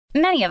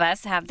Many of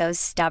us have those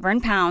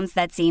stubborn pounds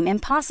that seem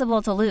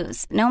impossible to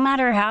lose, no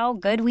matter how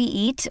good we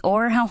eat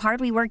or how hard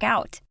we work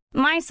out.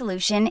 My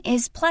solution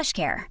is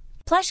PlushCare.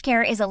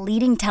 PlushCare is a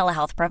leading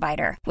telehealth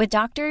provider with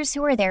doctors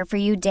who are there for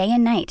you day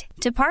and night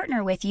to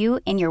partner with you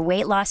in your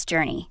weight loss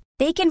journey.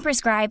 They can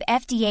prescribe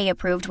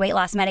FDA-approved weight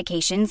loss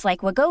medications like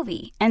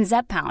Wegovy and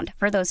Zepbound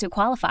for those who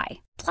qualify.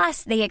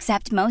 Plus, they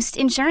accept most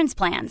insurance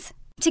plans.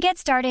 To get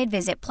started,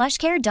 visit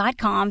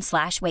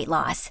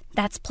plushcare.com/weightloss.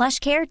 That's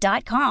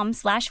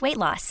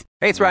plushcare.com/weightloss.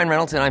 Hey, it's Ryan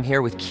Reynolds, and I'm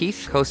here with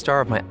Keith,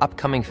 co-star of my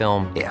upcoming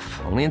film, If,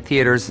 only in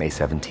theaters May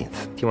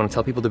 17th. Do you want to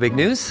tell people the big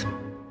news?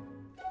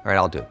 All right,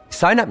 I'll do it.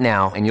 Sign up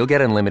now and you'll get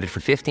unlimited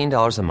for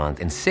 $15 a month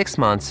and 6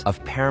 months of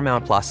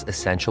Paramount Plus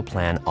Essential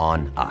Plan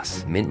on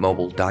us.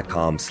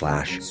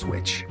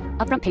 MintMobile.com/switch.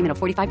 Upfront payment of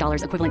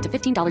 $45 equivalent to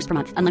 $15 per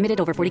month. Unlimited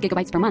over 40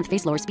 gigabytes per month.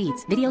 Face lower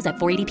speeds. Videos at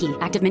 480p.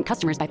 Active Mint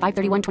customers by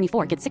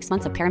 531.24 get 6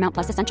 months of Paramount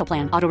Plus Essential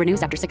Plan. Auto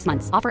renews after 6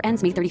 months. Offer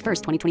ends May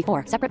 31st,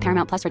 2024. Separate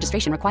Paramount Plus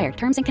registration required.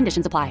 Terms and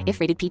conditions apply if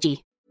rated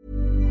PG.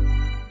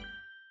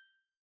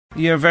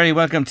 You're very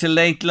welcome to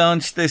Late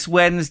Lunch this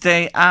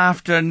Wednesday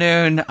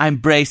afternoon. I'm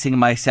bracing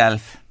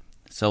myself.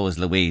 So is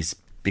Louise,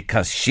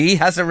 because she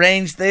has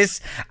arranged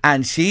this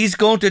and she's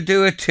going to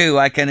do it too,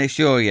 I can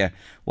assure you.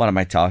 What am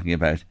I talking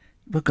about?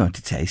 We're going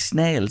to taste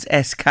snails.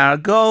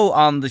 Escargot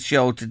on the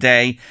show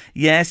today.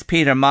 Yes,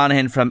 Peter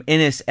Monaghan from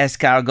Innis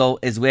Escargot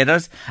is with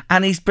us,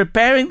 and he's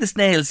preparing the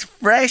snails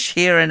fresh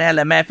here in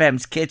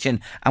LMFM's kitchen,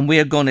 and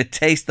we're going to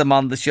taste them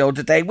on the show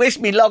today. Wish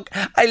me luck.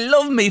 I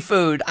love me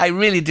food. I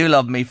really do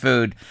love me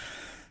food.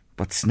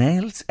 But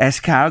snails,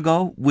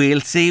 escargot, we'll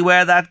see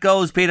where that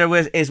goes. Peter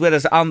is with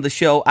us on the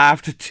show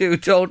after 2.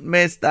 Don't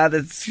miss that.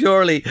 It's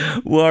surely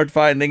worth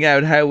finding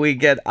out how we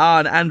get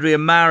on. Andrea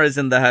Marr is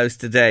in the house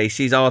today.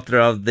 She's author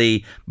of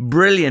the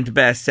brilliant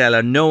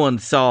bestseller, No One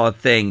Saw a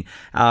Thing.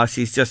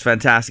 She's just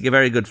fantastic, a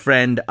very good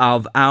friend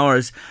of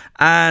ours.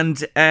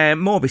 And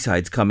more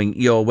besides coming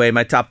your way.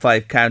 My top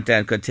 5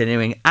 countdown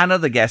continuing, and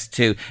other guests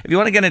too. If you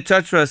want to get in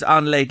touch with us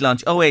on Late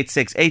Lunch,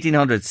 086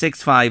 1800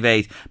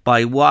 658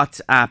 by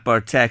WhatsApp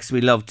or text. We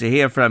love to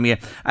hear from you.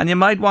 And you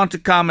might want to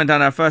comment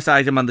on our first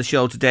item on the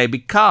show today,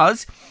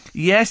 because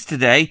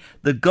yesterday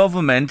the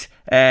government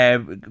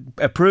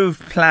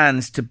approved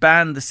plans to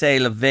ban the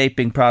sale of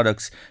vaping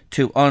products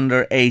to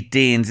under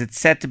 18s.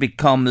 It's set to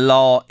become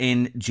law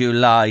in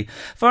July.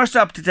 First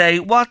up today,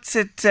 what's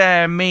it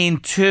mean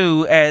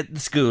to the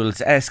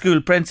schools? School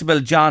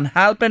Principal John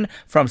Halpin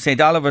from St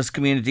Oliver's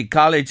Community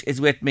College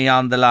is with me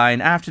on the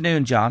line.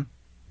 Afternoon, John.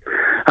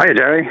 Hi,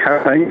 Jerry. How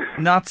are things?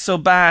 Not so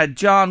bad.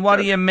 John, what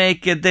do you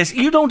make of this?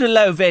 You don't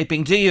allow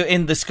vaping, do you,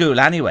 in the school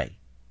anyway?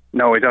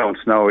 No, we don't.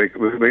 No, we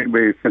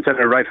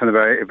consider it right from the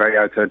very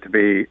outset to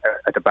be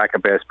a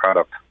tobacco-based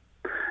product.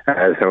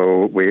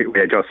 So we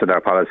adjusted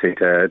our policy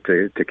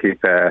to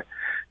keep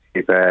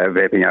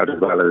vaping out as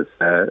well as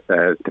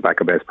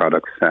tobacco-based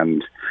products,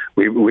 and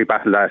we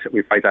battle that.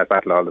 We fight that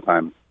battle all the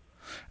time.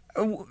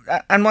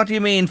 And what do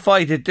you mean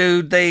fight it?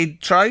 Do they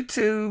try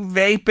to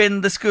vape in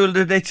the school?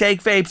 Do they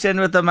take vapes in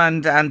with them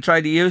and try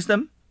to use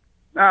them?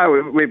 No,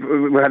 we've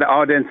had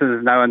odd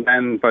instances now and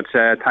then, but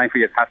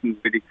thankfully it hasn't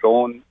really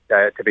grown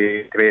to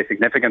be a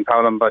significant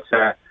problem. But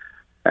there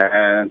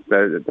are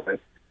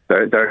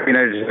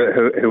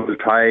teenagers who will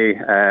try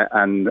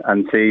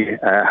and see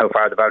how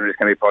far the boundaries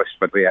can be pushed.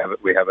 But we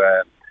have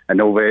a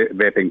no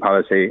vaping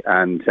policy,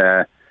 and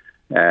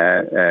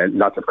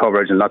lots of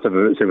coverage and lots of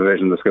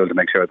supervision in the school to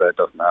make sure that it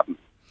doesn't happen.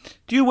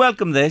 Do you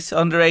welcome this,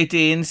 under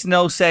 18s,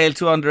 no sale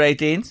to under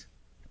 18s?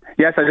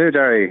 Yes, I do,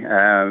 Jerry.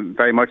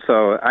 Very much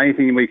so.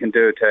 Anything we can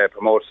do to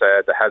promote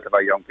the health of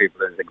our young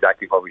people is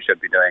exactly what we should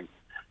be doing.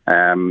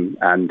 And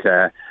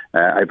I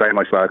very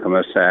much welcome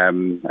it.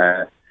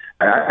 I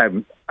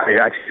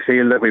actually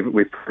feel that we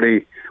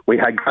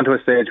had gone to a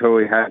stage where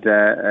we had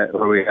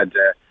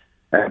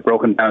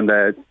broken down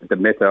the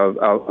myth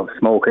of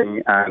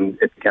smoking, and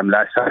it became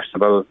less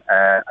fashionable,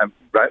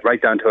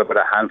 right down to about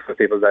a handful of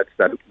people that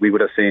we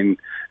would have seen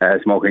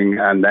smoking,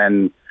 and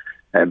then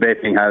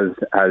vaping has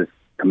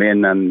come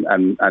in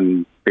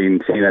and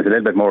been seen as a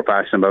little bit more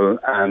fashionable,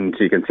 and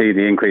you can see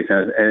the increase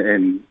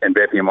in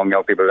vaping among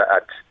young people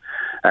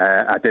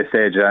at this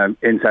stage,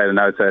 inside and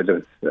outside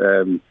of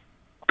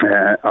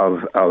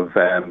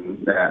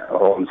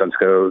homes and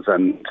schools,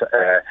 and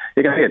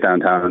you can see it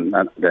downtown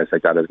and places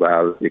like that as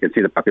well. You can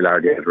see the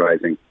popularity of it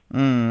rising.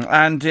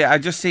 And I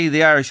just see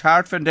the Irish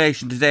Heart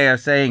Foundation today are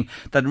saying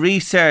that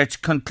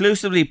research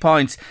conclusively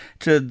points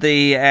to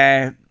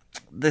the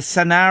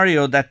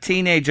scenario that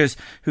teenagers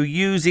who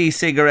use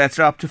e-cigarettes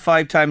are up to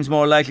 5 times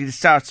more likely to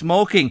start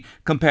smoking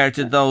compared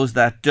to those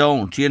that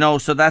don't. You know,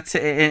 so that's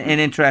an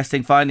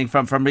interesting finding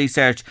from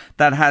research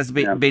that has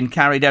been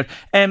carried out.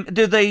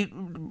 Do they,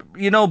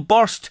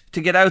 burst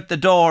to get out the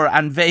door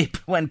and vape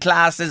when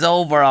class is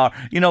over, or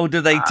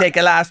do they take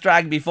a last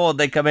drag before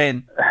they come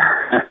in?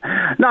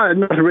 No,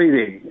 not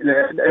really.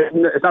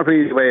 It's not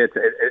really the way it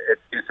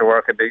seems to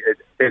work.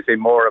 It's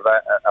more of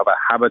a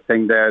habit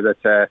thing there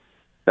that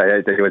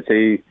you would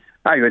see.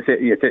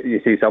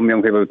 You see some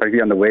young people,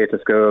 particularly on the way to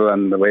school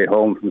and the way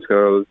home from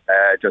school,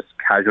 just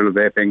casual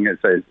vaping is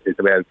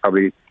the way I'd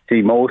probably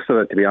see most of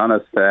it, to be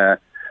honest. But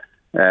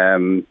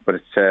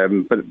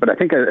I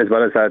think as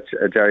well as that,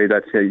 Jerry,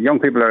 that young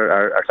people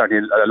are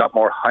certainly a lot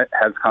more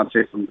health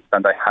conscious than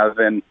they have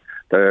been.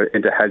 They're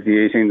into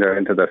healthy eating, they're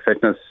into their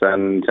fitness,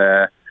 and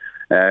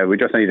we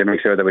just need to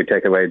make sure that we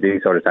take away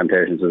these sort of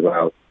temptations as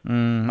well.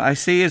 I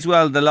see as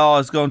well the law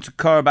is going to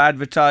curb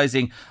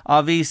advertising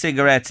of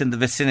e-cigarettes in the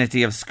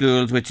vicinity of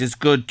schools, which is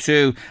good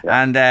too,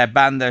 and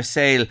ban their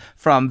sale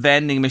from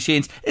vending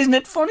machines. Isn't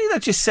it funny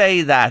that you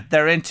say that?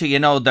 They're into,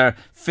 their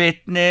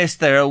fitness,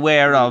 they're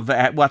aware of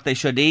what they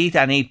should eat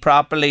and eat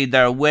properly,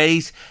 their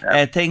weight,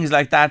 things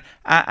like that,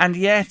 and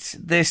yet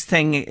this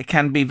thing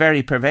can be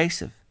very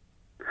pervasive.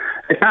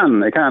 It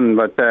can,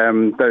 but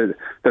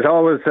there's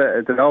always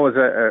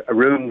a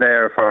room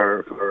there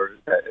for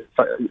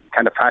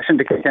kind of fashion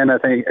to kick in. I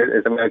think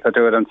is the way to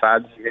do it, and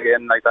fads to kick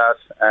in like that,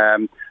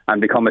 and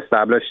become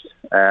established.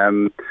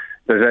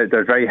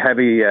 There's very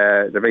heavy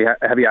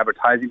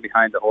advertising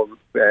behind the whole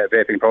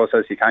vaping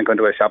process. You can't go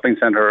into a shopping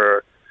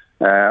centre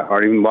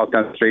or even walk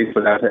down the streets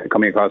without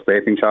coming across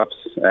vaping shops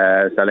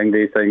selling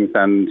these things,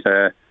 and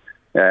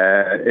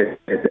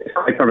it's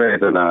quite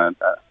pervasive, and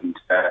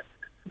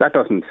that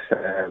doesn't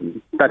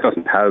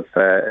help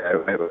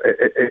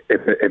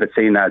if it's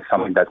seen as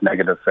something that's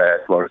negative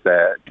towards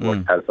the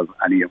health of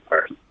any young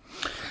person.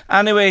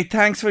 Anyway,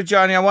 thanks for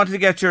joining. I wanted to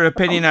get your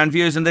opinion and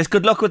views on this.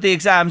 Good luck with the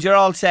exams. You're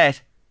all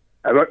set.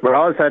 We're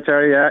all set,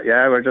 Jerry.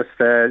 Yeah. We're just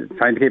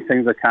trying to keep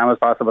things as calm as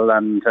possible,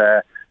 and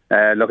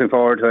looking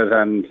forward to it.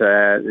 And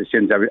the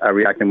students are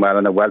reacting well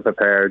and are well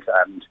prepared.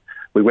 And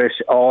we wish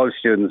all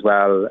students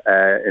well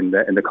in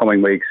the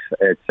coming weeks.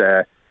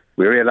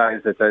 We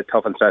realise it's a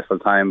tough and stressful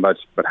time, but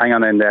hang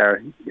on in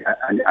there,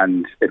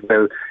 and it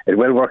will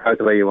work out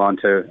the way you want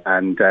to,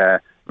 and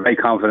very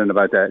confident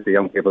about the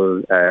young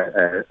people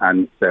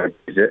and to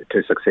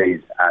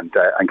succeed and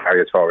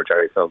carry us forward,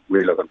 Jerry. So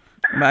really looking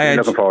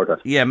forward to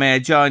it. Yeah, may I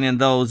join in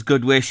those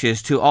good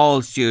wishes to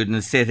all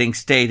students sitting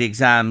state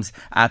exams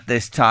at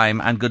this time,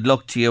 and good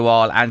luck to you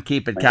all, and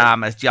keep it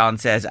calm, as John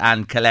says,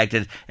 and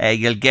collected.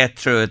 You'll get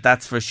through it,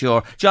 that's for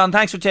sure. John,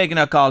 thanks for taking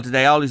our call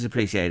today. Always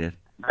appreciate it.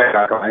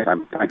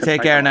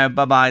 Take care now.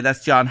 Bye-bye.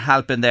 That's John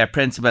Halpin there,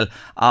 Principal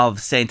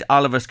of St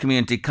Oliver's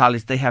Community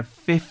College. They have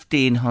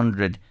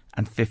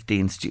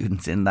 1,515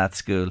 students in that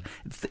school.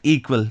 It's the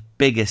equal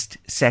biggest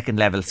second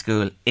level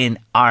school in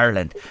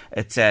Ireland.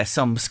 It's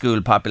some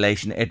school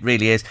population, it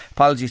really is.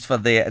 Apologies for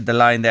the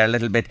line there, a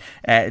little bit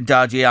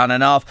dodgy on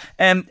and off.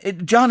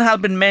 John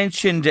Halpin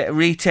mentioned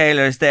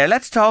retailers there.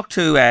 Let's talk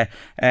to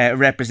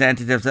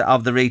representatives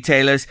of the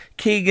retailers.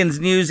 Keegan's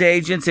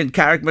Newsagents in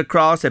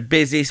Carrickmacross, a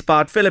busy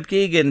spot. Philip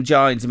Keegan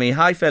joins me.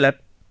 Hi,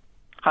 Philip.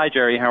 Hi,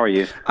 Jerry. How are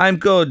you? I'm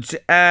good.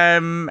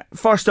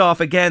 First off,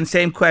 again,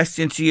 same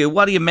question to you.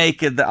 What do you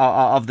make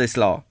of this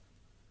law?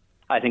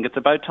 I think it's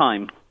about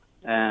time.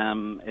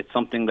 It's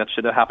something that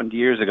should have happened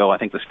years ago. I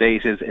think the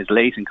state is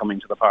late in coming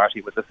to the party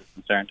with this is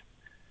concerned.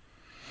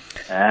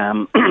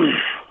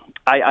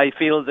 I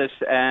feel that,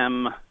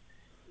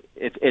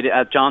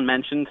 as John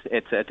mentioned,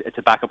 it's a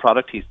tobacco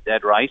product. He's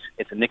dead right.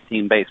 It's a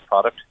nicotine-based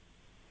product,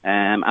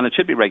 and it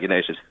should be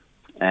regulated.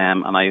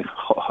 And I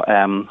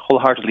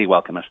wholeheartedly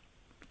welcome it.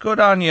 Good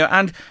on you.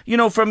 And,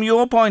 from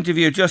your point of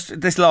view,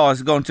 just this law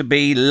is going to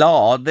be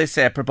law. This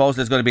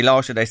proposal is going to be law,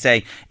 should I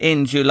say,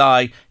 in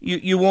July.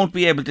 You won't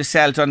be able to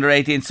sell to under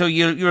 18. So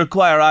you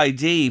require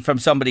ID from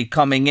somebody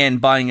coming in,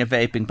 buying a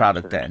vaping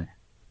product then.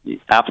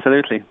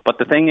 Absolutely. But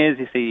the thing is,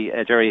 you see,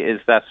 Jerry,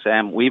 is that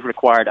we've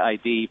required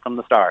ID from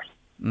the start.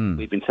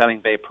 We've been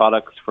selling vape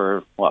products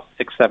for,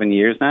 6-7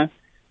 years now.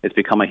 It's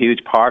become a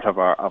huge part of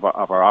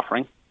our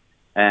offering.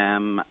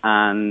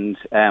 And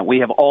we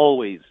have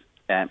always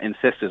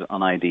insisted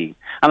on ID,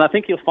 and I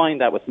think you'll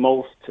find that with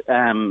most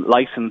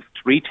licensed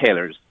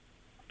retailers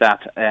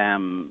that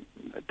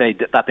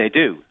they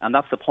do, and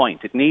that's the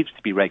point. It needs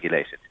to be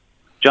regulated.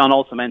 John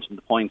also mentioned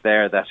the point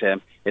there that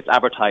it's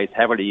advertised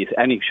heavily.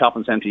 Any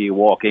shopping centre you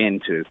walk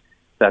into,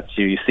 that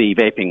you see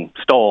vaping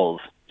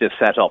stalls just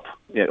set up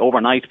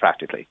overnight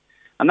practically,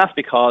 and that's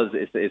because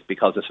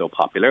it's so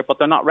popular, but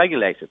they're not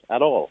regulated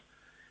at all.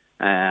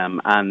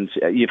 And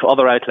you've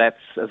other outlets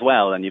as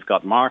well, and you've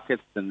got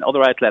markets and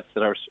other outlets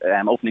that are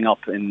opening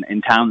up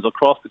in towns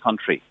across the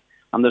country,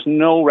 and there's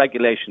no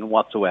regulation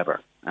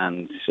whatsoever.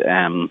 And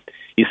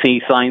you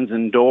see signs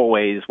in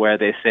doorways where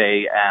they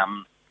say,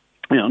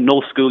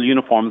 no school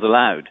uniforms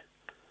allowed,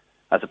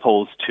 as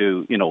opposed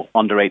to,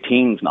 under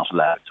 18s not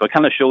allowed. So it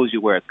kind of shows you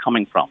where it's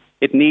coming from.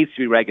 It needs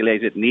to be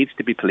regulated, it needs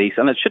to be policed,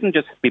 and it shouldn't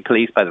just be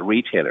policed by the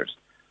retailers.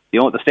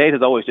 The state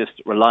has always just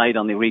relied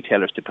on the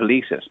retailers to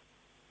police it.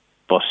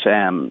 But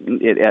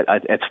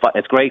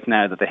it's great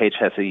now that the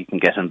HSE can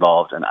get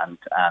involved and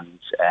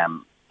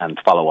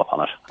follow up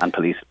on it and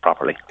police it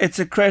properly. It's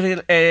a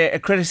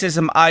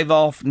criticism I've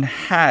often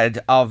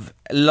had of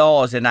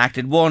laws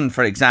enacted. One,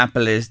 for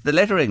example, is the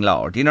littering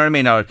law. Do you know what I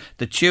mean? Or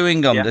the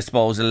chewing gum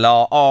disposal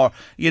law, or,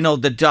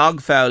 the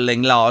dog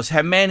fouling laws.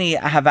 How many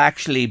have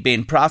actually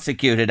been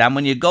prosecuted? And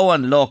when you go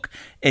and look,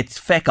 it's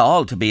feck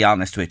all, to be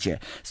honest with you.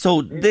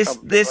 So this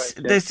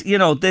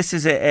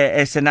is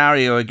a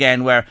scenario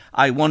again where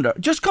I wonder.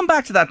 Just come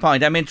back to that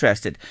point. I'm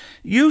interested.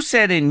 You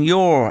said in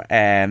your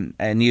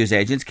news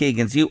agents,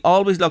 Keegan's, you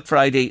always look for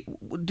ID.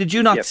 Did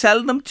you not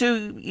sell them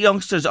to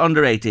youngsters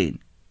under 18?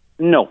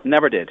 No,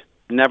 never did.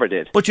 Never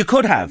did. But you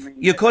could have.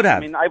 You could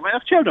have. I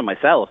have children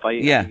myself.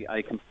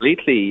 I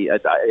completely.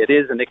 It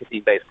is a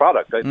nicotine-based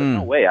product. There's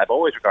no way. I've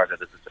always regarded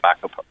it as a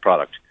tobacco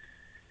product.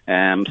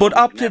 But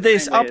up to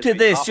this,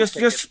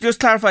 just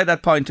clarify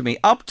that point to me.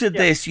 Up to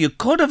this, you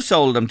could have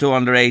sold them to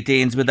under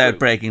 18s without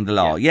breaking the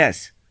law.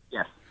 Yes.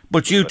 Yes.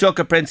 But you took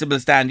a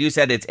principled stand. You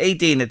said it's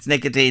 18, it's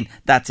nicotine.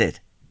 That's it.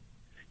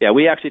 Yeah,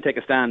 we actually take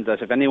a stand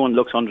that if anyone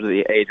looks under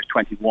the age of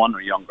 21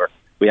 or younger,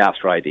 we ask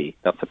for ID.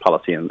 That's the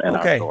policy in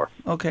our store.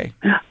 Okay.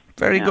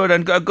 Very good,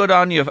 and good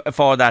on you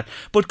for that.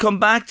 But come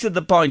back to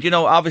the point,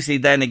 obviously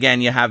then again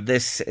you have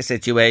this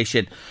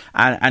situation,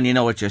 and you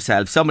know it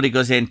yourself. Somebody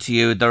goes into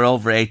you, they're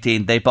over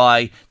 18, they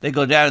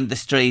go down the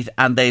street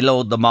and they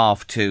load them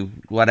off to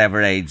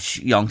whatever age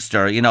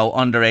youngster,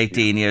 under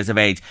 18 years of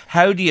age.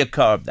 How do you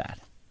curb that?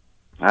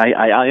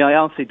 I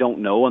honestly don't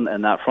know on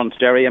that front,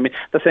 Jerry. I mean,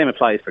 the same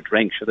applies for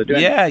drinks. So they're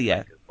doing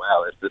as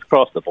well. It's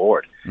across the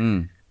board.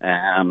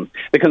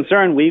 The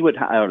concern we would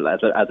have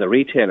as a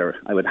retailer,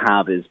 I would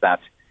have, is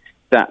that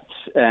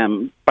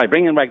by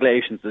bringing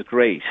regulations is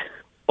great,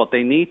 but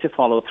they need to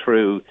follow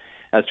through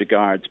as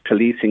regards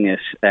policing it,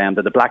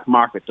 that the black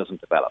market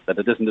doesn't develop, that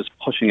it isn't just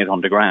pushing it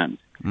underground.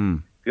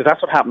 Because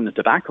that's what happened in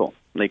tobacco.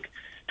 Like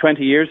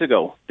 20 years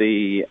ago,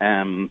 the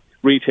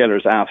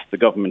retailers asked the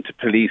government to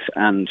police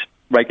and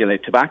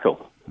regulate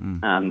tobacco.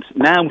 And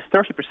now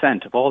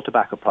 30% of all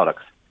tobacco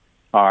products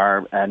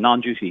are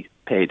non-duty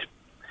paid.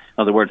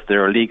 In other words,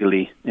 they're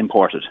illegally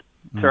imported.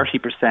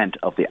 30%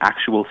 of the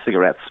actual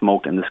cigarettes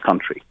smoked in this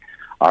country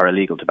are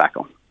illegal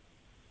tobacco.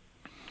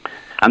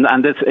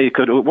 And it's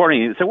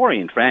a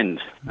worrying trend.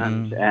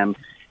 And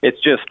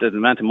it's just the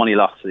amount of money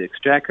lost to the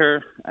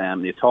exchequer.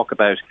 You talk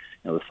about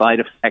the side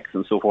effects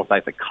and so forth,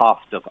 like the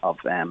cost of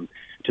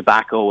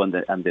tobacco and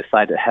the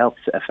side health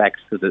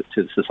effects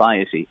to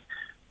society.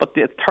 But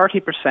the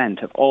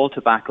 30% of all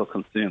tobacco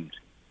consumed,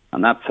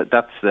 and that's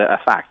a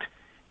fact,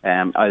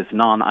 is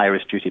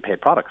non-Irish duty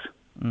paid products.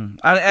 And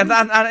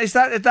is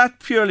that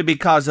purely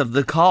because of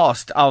the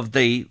cost of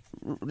the,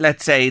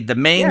 let's say, the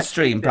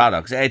mainstream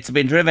products? It's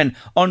been driven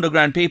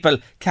underground. People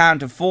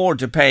can't afford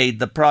to pay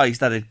the price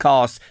that it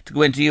costs to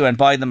go into you and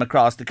buy them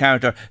across the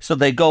counter, so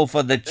they go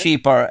for the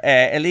cheaper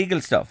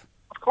illegal stuff.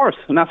 Of course,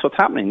 and that's what's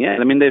happening. Yeah,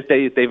 I mean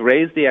they've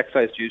raised the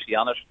excise duty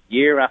on it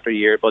year after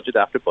year, budget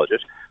after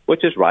budget,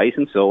 which is right,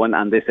 and so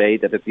and they say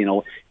that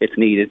it's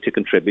needed to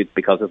contribute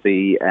because of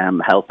the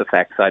health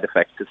effects, side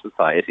effects to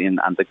society,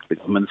 and the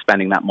government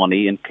spending that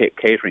money and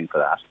catering for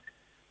that.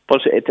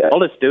 But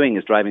all it's doing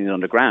is driving it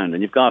underground,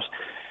 and you've got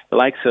the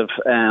likes of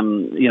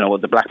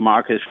the black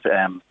market,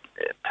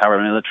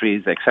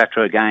 paramilitaries,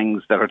 etc.,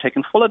 gangs that are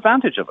taking full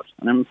advantage of it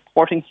and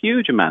importing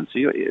huge amounts. So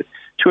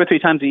 2 or 3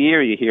 times a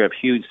year you hear of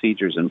huge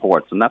seizures in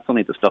ports, and that's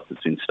only the stuff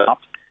that's been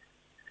stopped.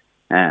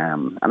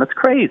 And it's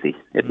crazy.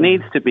 It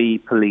needs to be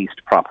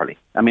policed properly.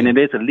 I mean, it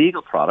is a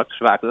legal product.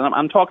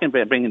 I'm talking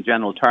about bringing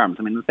general terms.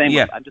 I mean,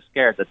 I'm just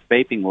scared that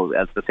vaping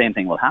the same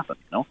thing will happen.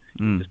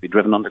 Just be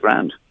driven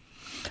underground.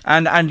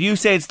 And you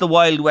say it's the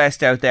Wild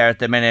West out there at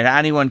the minute.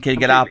 Anyone can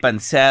get up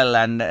and sell,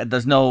 and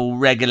there's no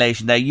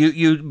regulation there.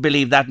 You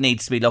believe that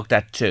needs to be looked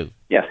at too?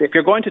 Yes, if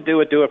you're going to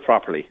do it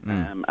properly.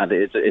 And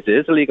it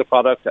is a legal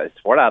product. It's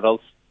for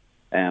adults.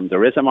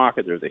 There is a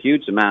market. There's a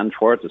huge demand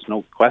for it. There's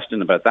no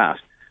question about that.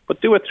 But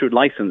do it through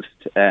licensed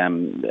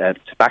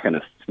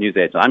tobacconists, news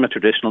agents. I'm a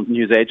traditional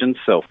news agent,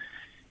 so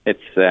it's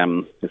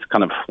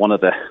kind of one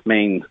of the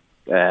main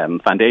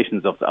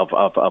foundations of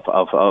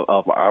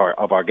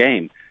our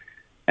game.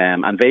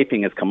 And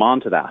vaping has come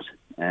on to that.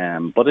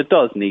 But it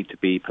does need to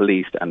be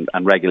policed and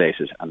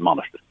regulated and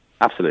monitored.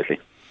 Absolutely.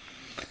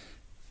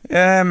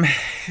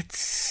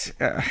 It's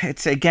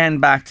again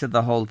back to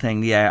the whole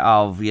thing,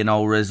 of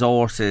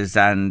resources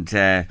and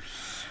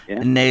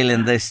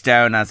nailing this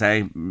down, as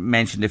I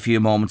mentioned a few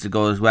moments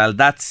ago as well.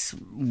 That's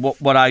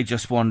what I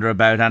just wonder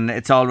about. And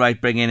it's all right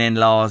bringing in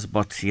laws,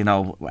 but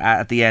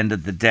at the end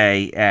of the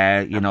day,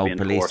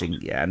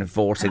 policing and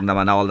enforcing them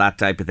and all that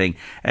type of thing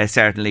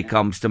certainly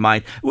comes to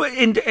mind.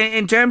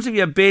 In terms of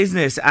your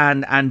business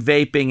and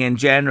vaping in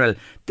general,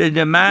 the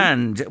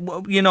demand,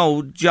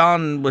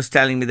 John was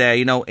telling me there,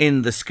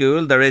 in the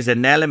school there is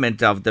an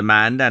element of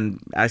demand,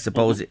 and I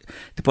suppose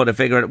to put a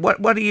figure on it,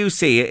 what do you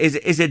see?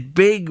 Is it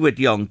big with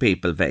young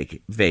people vaping?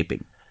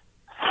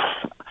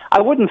 I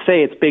wouldn't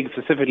say it's big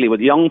specifically with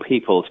young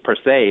people per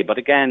se, but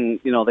again,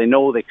 they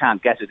know they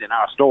can't get it in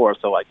our store,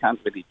 so I can't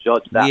really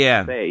judge that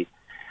per se.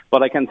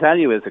 But I can tell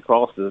you it's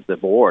across the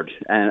board,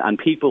 and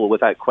people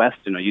without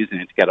question are using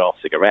it to get off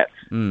cigarettes.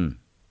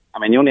 I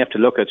mean, you only have to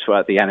look at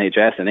the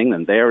NHS in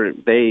England.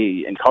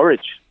 They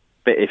encourage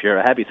if you're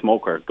a heavy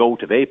smoker, go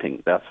to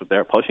vaping. That's what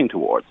they're pushing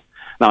towards.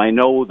 Now, I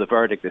know the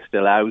verdict is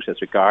still out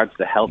as regards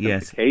the health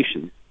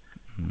implications,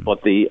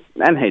 but the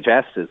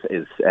NHS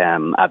is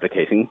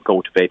advocating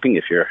go to vaping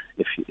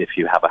if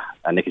you have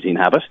a nicotine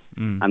habit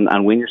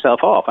and wean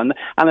yourself off,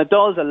 and it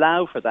does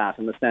allow for that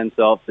in the sense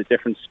of the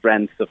different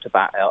strengths of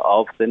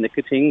of the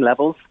nicotine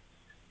levels.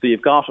 So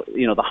you've got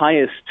the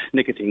highest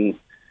nicotine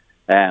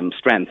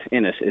strength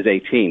in it is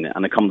 18,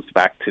 and it comes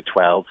back to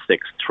 12,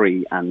 6,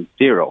 3, and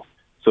 0.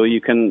 So you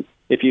can,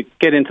 if you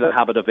get into the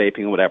habit of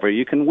vaping or whatever,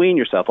 you can wean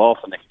yourself off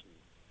the nicotine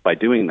by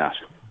doing that.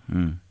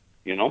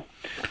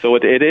 So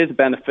it is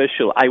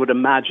beneficial, I would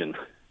imagine.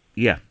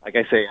 Yeah. Like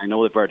I say, I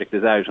know the verdict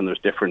is out and there's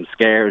different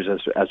scares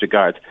as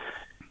regards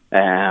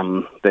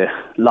the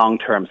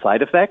long-term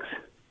side effects.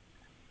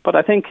 But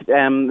I think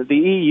the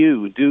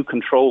EU do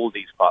control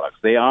these products.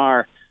 They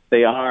are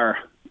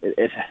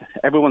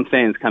everyone's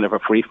saying it's kind of a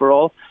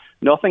free-for-all.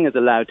 Nothing is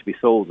allowed to be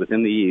sold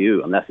within the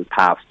EU unless it's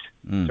passed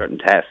certain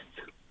tests.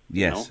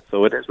 Yes.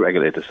 So it is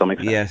regulated to some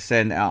extent. Yes,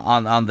 and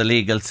on the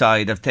legal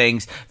side of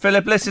things.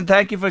 Philip, listen,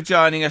 thank you for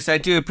joining us. I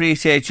do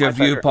appreciate your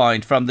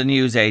viewpoint from the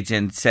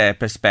newsagent's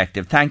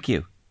perspective. Thank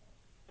you.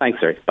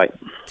 Thanks, sir. Bye.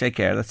 Take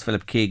care. That's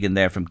Philip Keegan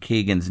there from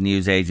Keegan's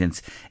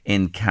Newsagents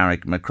in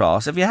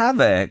Carrickmacross. If you have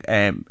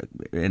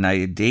an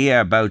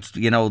idea about,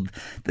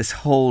 this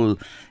whole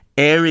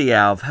area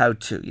of how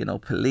to,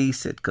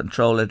 police it,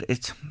 control it,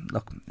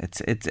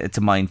 it's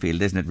a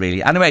minefield, isn't it,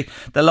 really? Anyway,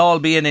 they'll all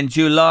be in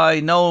July.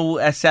 No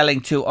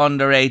selling to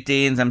under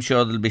 18s. I'm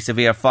sure there'll be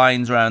severe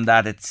fines around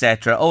that,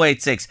 etc.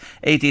 086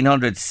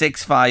 1800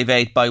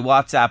 658 by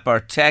WhatsApp or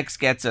text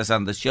gets us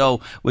on the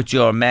show with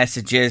your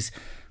messages.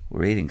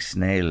 We're eating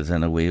snails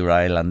in a wee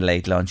while on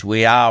late lunch.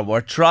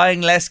 We're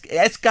trying less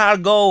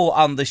escargot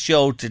on the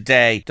show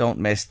today. Don't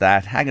miss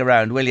that. Hang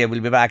around, will you? We'll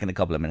be back in a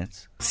couple of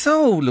minutes.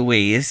 So,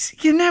 Louise,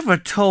 you never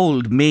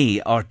told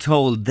me or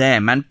told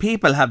them, and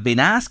people have been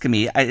asking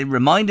me, it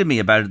reminded me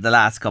about it the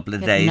last couple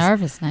of days. I'm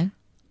nervous now.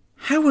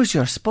 How was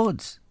your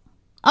spuds?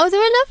 Oh, they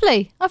were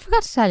lovely. I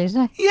forgot to tell you,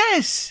 didn't I?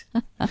 Yes.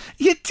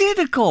 You did,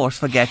 of course,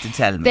 forget to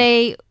tell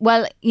me.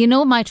 Well, you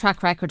know my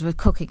track record with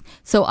cooking.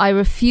 So I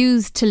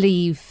refused to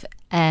leave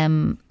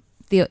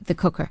the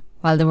cooker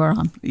while they were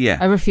on. Yeah.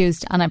 I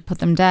refused, and I put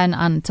them down,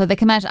 and so they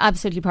came out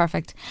absolutely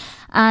perfect.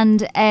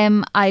 And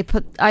I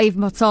put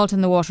salt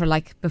in the water as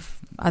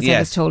I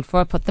was told before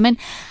I put them in,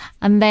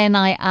 and then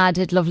I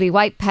added lovely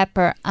white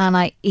pepper, and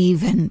I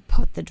even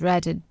put the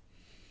dreaded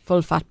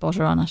full fat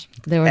butter on it.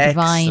 They were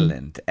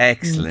divine.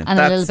 Excellent. And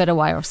a little bit of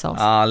wire sauce.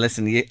 Oh,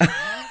 listen, you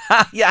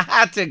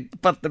had to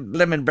put the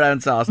lemon brown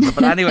sauce in it.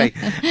 But anyway,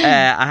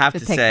 I have to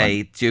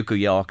say, Duke of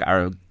York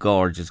are a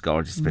gorgeous,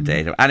 gorgeous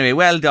potato. Anyway,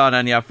 well done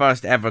on your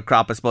first ever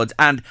crop of spuds.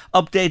 And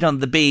update on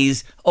the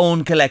bees.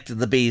 Owen collected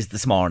the bees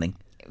this morning.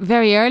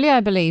 Very early,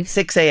 I believe.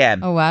 6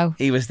 a.m. Oh, wow.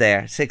 He was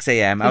there, 6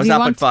 a.m. I was Did up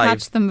you at 5. want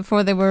to catch them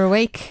before they were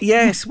awake?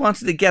 Yes,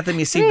 wanted to get them,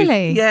 you see.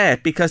 Really? Yeah,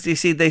 because you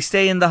see, they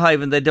stay in the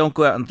hive and they don't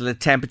go out until the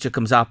temperature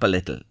comes up a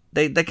little.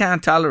 They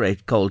can't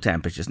tolerate cold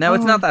temperatures. Now,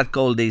 it's not that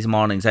cold these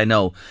mornings, I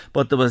know,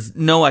 but there was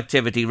no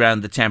activity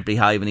around the temporary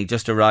hive and he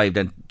just arrived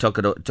and took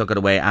it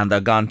away, and they're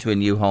gone to a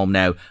new home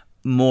now,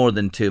 more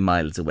than 2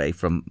 miles away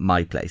from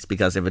my place,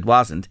 because if it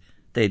wasn't,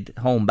 they'd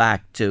home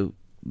back to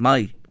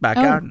my back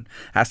garden.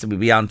 Has to be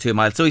beyond 2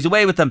 miles. So he's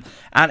away with them,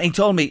 and he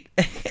told me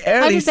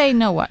early. How do they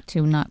know what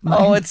to not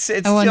mind? Oh, it's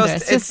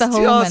just the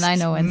home, and I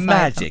know inside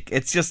magic. them.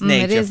 It's just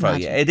nature for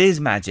you. It is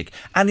magic.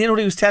 And you know what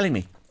he was telling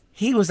me?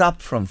 He was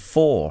up from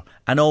 4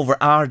 and over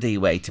RD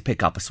way to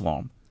pick up a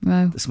swarm.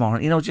 Wow. This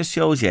morning, just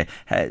shows you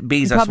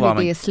bees You'll are swarming.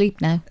 Probably be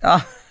asleep now.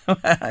 Oh,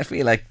 I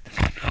feel like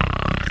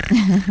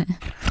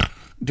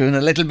doing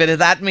a little bit of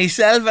that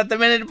myself at the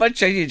minute,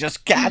 but you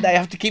just can't. I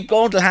have to keep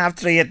going till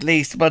 3:30 at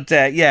least. But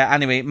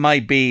anyway,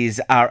 my bees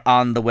are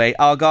on the way.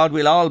 Oh God,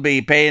 we'll all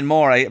be paying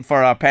more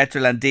for our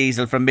petrol and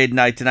diesel from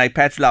midnight tonight.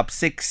 Petrol up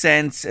 6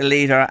 cents a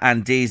litre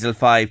and diesel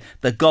 5.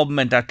 The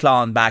government are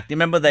clawing back. Do you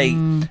remember they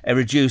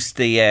reduced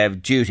the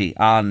duty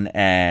on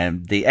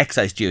the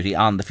excise duty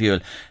on the fuel?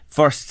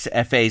 First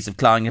phase of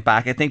clawing it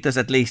back. I think there's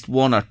at least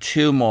 1 or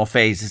 2 more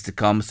phases to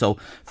come. So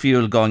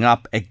fuel going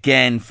up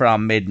again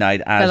from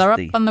midnight. Fill up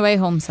on the way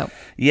home. So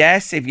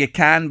yes, if you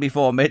can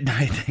before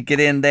midnight,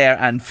 get in there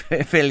and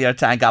fill your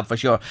tank up for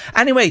sure.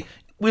 Anyway,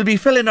 we'll be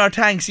filling our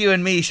tanks, you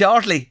and me,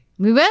 shortly.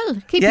 We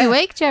will. Keep you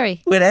awake,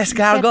 Jerry. With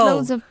escargot. Get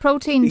loads of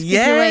protein to keep you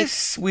awake.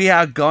 Yes, we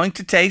are going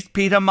to taste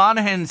Peter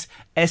Monaghan's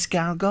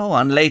escargot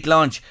on late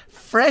lunch.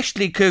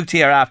 Freshly cooked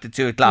here after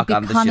 2 o'clock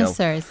on the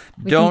connoisseurs.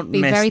 show. Don't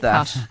miss very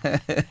that.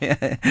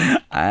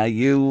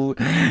 I'm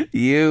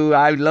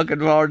looking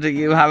forward to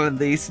you having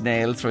these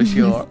snails for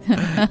sure.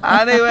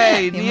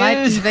 Anyway,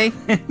 news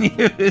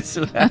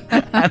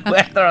and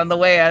weather on the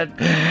way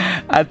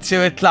at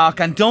 2 o'clock.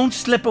 And don't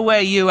slip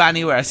away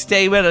anywhere.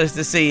 Stay with us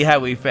to see how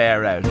we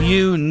fare out.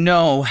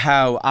 know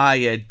how I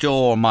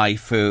adore my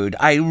food.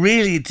 I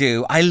really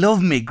do. I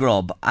love me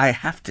grub. I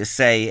have to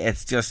say,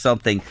 it's just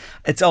something.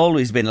 It's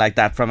always been like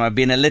that from I've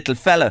been a little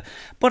fella.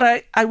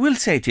 But I will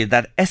say to you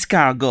that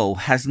escargot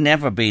has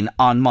never been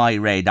on my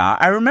radar.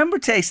 I remember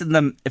tasting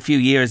them a few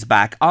years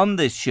back on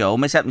this show,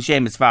 myself and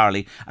Seamus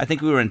Farley. I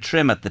think we were in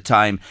Trim at the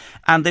time,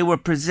 and they were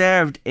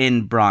preserved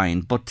in brine.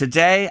 But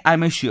today,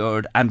 I'm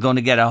assured I'm going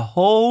to get a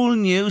whole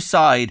new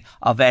side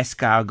of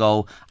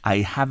escargot I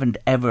haven't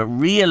ever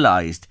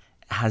realised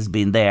has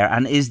been there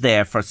and is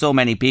there for so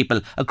many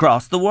people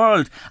across the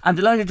world. I'm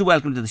delighted to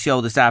welcome to the show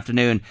this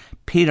afternoon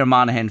Peter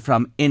Monaghan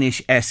from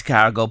Inish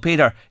Escargot.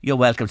 Peter, you're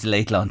welcome to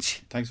Late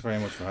Lunch. Thanks very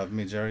much for having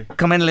me, Jerry.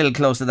 Come in a little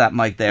close to that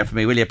mic there for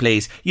me, will you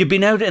please? You've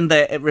been out in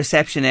the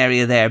reception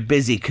area there,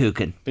 busy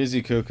cooking.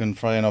 Busy cooking,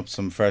 frying up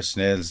some fresh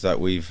snails that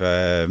we've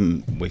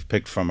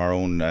picked from our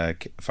own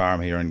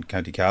farm here in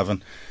County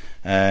Cavan.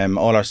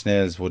 All our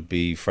snails would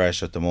be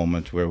fresh at the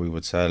moment, where we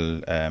would sell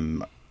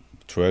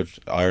throughout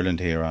Ireland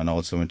here and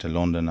also into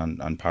London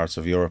and parts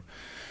of Europe.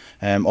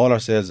 All our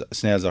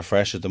snails are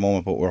fresh at the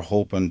moment, but we're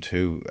hoping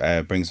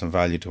to bring some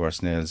value to our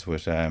snails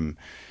with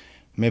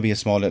maybe a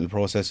small little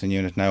processing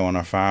unit now on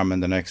our farm in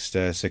the next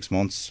 6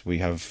 months. We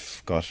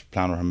have got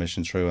planner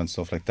permission through and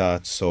stuff like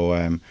that.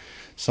 So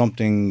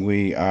something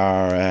we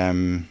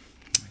have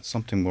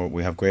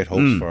great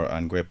hopes for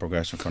and great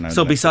progression for now.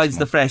 So besides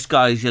the fresh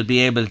guys, you'll be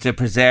able to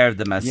preserve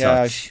them as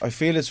such. I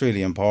feel it's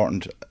really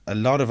important. A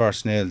lot of our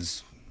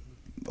snails,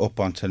 up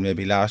until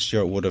maybe last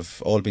year, would have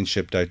all been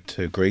shipped out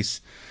to Greece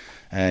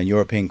and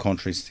European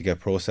countries to get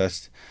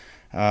processed.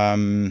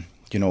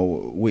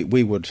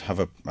 We would have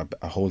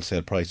a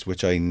wholesale price,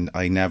 which I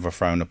never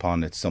frown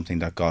upon. It's something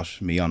that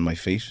got me on my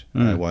feet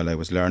while I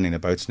was learning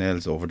about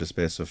snails over the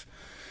space of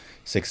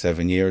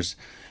 6-7 years.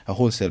 A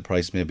wholesale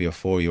price maybe of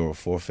 €4,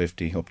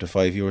 €4.50 up to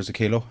 €5 a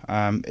kilo.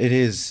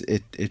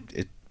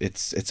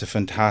 It's a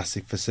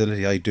fantastic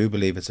facility. I do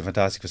believe it's a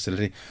fantastic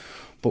facility.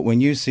 But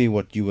when you see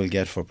what you will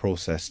get for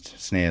processed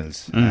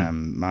snails,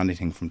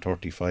 anything from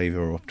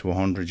 €35 up to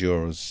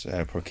 €100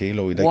 per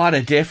kilo. What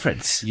a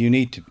difference.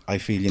 I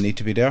feel you need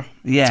to be there.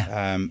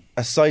 Yeah.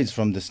 Aside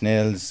from the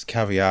snails,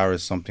 caviar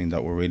is something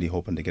that we're really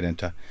hoping to get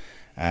into.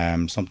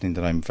 Something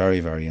that I'm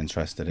very, very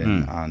interested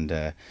in. And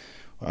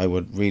I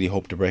would really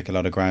hope to break a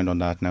lot of ground on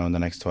that now in the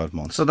next 12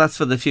 months. So that's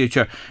for the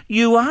future.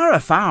 You are a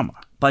farmer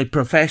by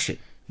profession.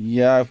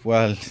 Yeah,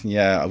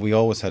 we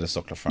always had a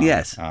suckler farm.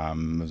 Yes. I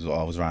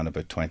always ran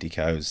about 20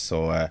 cows.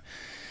 So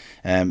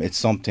it's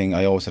something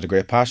I always had a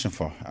great passion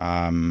for.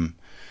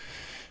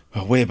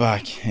 Way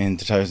back in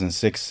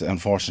 2006,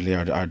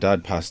 unfortunately, our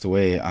dad passed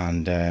away,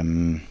 and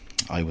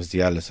I was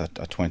the eldest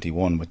at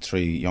 21 with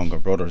 3 younger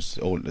brothers,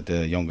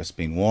 the youngest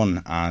being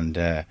 1. And,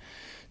 at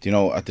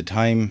the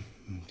time,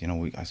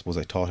 I suppose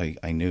I thought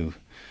I knew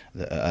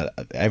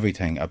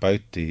everything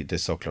about the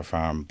suckler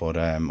farm, but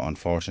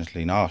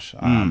unfortunately not.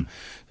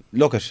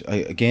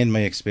 I gained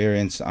my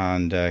experience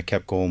and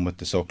kept going with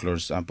the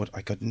sucklers, but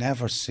I could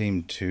never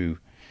seem to.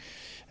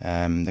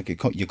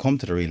 You come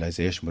to the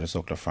realisation with a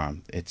suckler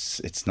farm,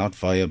 it's not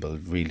viable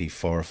really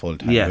for a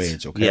full-time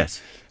wage. Okay.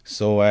 Yes.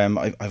 So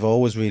I've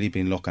always really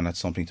been looking at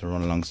something to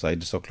run alongside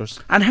the sucklers.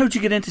 And how did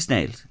you get into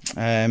snails?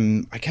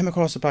 I came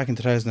across it back in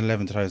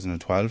 2011,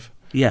 2012.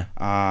 Yeah.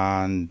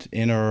 And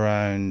in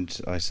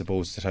around, I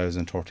suppose,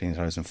 2013,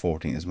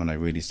 2014 is when I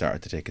really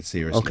started to take it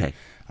seriously. Okay.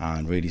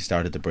 And really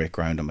started to break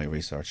ground on my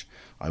research.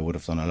 I would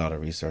have done a lot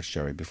of research,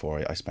 Jerry,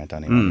 before I spent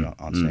any money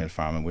on snail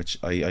farming, which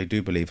I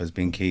do believe has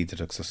been key to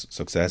the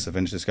success of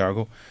Inish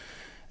Escargot.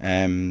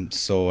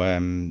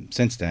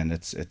 Since then,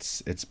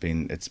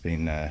 it's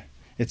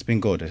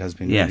been good. It has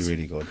been really,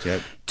 really good. Yeah.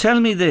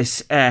 Tell me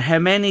this: how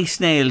many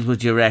snails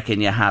would you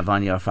reckon you have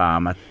on your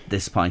farm at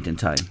this point in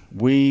time?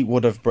 We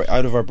would have,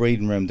 out of our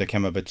breeding room, there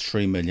came about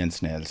 3 million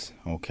snails.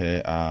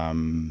 Okay.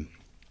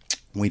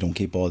 We don't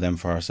keep all them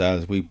for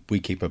ourselves. We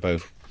keep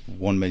about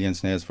 1 million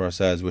snails for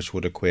ourselves, which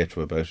would equate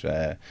to about.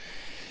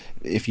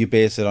 If you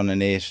base it on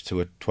an 8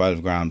 to a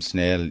 12 gram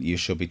snail, you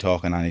should be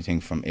talking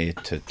anything from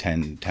 8 to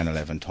 10,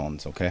 11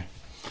 tons. Okay.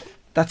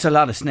 That's a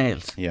lot of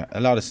snails. Yeah, a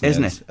lot of snails.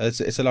 Isn't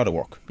it? It's a lot of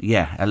work.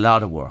 Yeah, a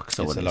lot of work.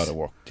 So it's a lot of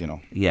work,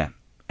 Yeah.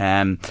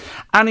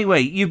 Anyway,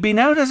 you've been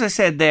out, as I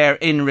said there,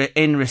 in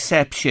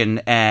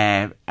reception.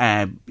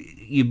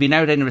 You've been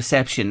out in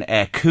reception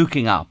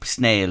cooking up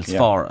snails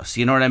for us.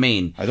 You know what I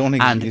mean? I don't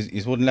think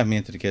he wouldn't let me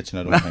into the kitchen.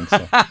 I don't think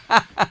so.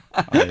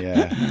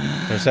 The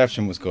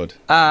reception was good.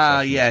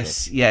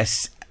 Yes.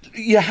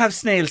 You have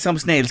some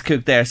snails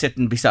cooked there,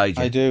 sitting beside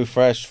you. I do,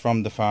 fresh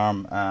from the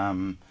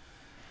farm.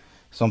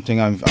 Something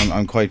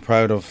I'm quite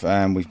proud of.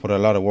 We've put a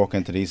lot of work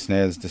into these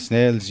snails. The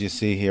snails you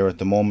see here at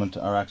the moment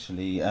are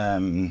actually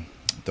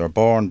they're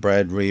born,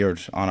 bred, reared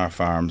on our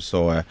farm.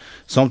 So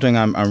something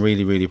I'm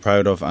really, really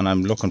proud of, and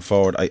I'm looking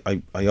forward.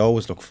 I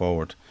always look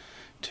forward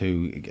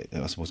to,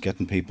 I suppose,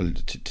 getting people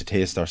to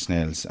taste our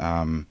snails.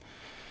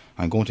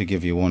 I'm going to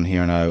give you one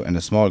here now in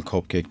a small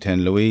cupcake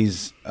tin.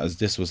 Louise, as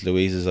this was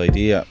Louise's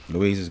idea,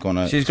 Louise is going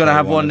to... She's going to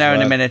have one now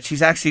in a minute.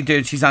 She's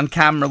actually she's on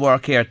camera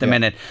work here at the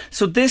minute.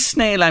 So this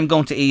snail I'm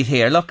going to eat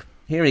here, look,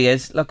 Here he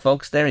is. Look,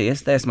 folks, there he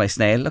is. There's my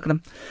snail. Look at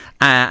him.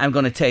 I'm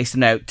going to taste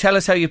him now. Tell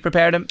us how you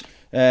prepared him.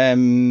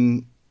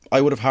 I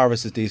would have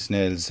harvested these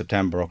snails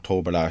September,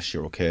 October last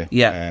year, okay?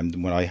 Yeah.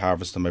 When I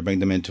harvest them, I bring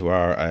them into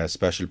our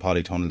special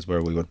polytunnels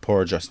where we would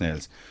purge our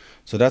snails.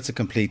 So that's a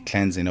complete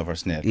cleansing of our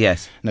snail.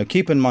 Yes. Now,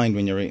 keep in mind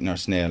when you're eating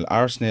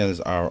our snails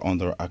are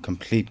under a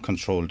complete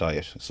controlled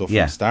diet. So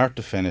from start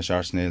to finish,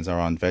 our snails are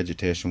on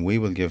vegetation we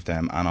will give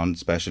them, and on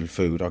special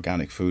food,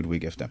 organic food we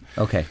give them.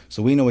 Okay.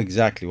 So we know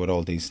exactly what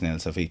all these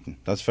snails have eaten.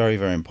 That's very,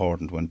 very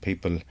important. When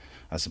people,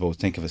 I suppose,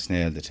 think of a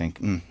snail, they think,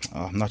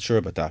 I'm not sure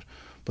about that.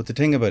 But the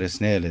thing about a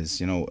snail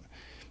is,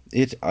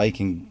 I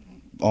can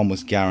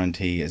almost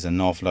guarantee is an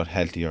awful lot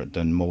healthier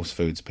than most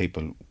foods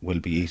people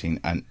will be eating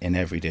in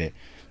every day.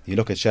 You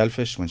look at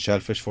shellfish. When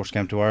shellfish first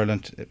came to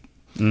Ireland,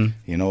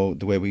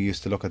 the way we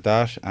used to look at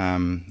that,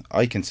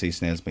 I can see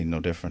snails being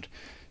no different.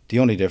 The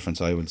only difference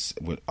I will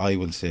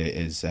say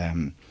is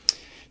the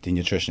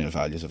nutritional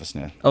values of a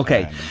snail.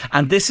 Okay,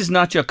 and this is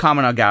not your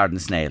common or garden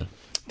snail.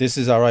 This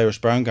is our Irish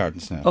brown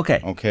garden snail. Okay.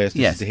 So this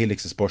is the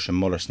Helix Esburtian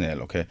Muller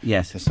snail. Okay.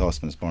 Yes. This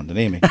husband is born to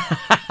name me.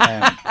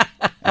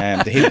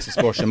 The Helix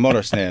Esburtian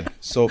Muller snail.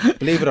 So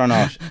believe it or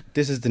not,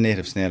 this is the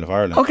native snail of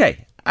Ireland.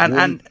 Okay.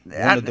 And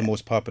one of the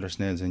most popular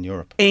snails in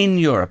Europe. In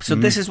Europe. So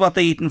this is what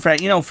they eat in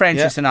French. French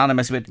is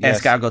synonymous with escargot.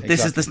 Exactly.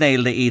 This is the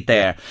snail they eat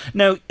there. Yeah.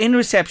 Now, in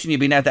reception, you've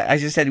been out there.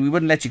 As you said, we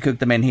wouldn't let you cook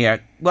them in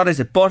here. What is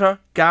it? Butter?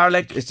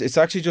 Garlic? It's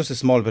actually just a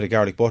small bit of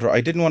garlic butter.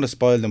 I didn't want to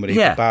spoil them with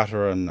the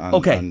batter and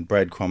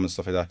breadcrumb and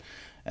stuff like that.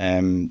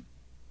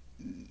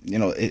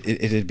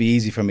 It'd be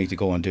easy for me to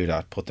go and do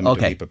that. Put them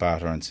into a heap of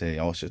batter and say,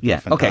 oh, shit.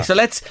 Yeah. Okay, so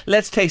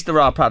let's taste the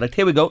raw product.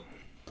 Here we go.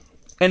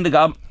 In the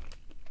gob.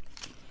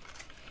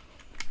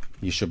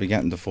 You should be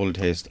getting the full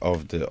taste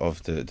of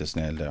the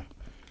snail there.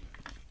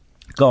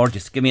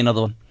 Gorgeous. Give me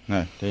another one.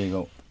 No, there you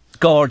go.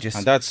 Gorgeous.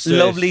 And that's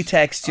lovely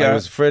texture. I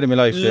was afraid of my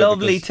life there.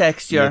 Lovely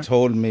texture. You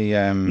told me.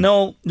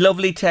 No,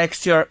 lovely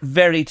texture.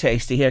 Very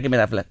tasty. Here, give me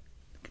that fella.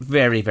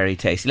 Very, very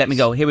tasty. Let me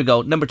go. Here we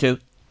go. Number 2.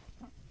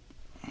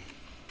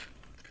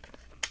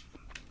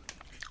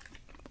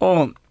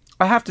 Oh,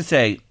 I have to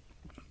say,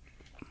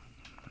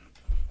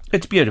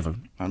 it's beautiful.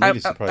 I'm really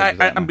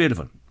surprised. I'm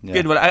beautiful. Yeah.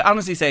 Beautiful. I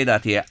honestly say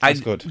that to you.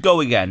 I'd go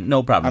again,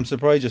 no problem. I'm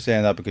surprised you're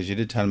saying that because you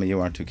did tell me you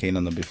weren't too keen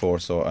on them before,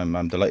 so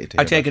I'm delighted to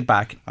hear I take it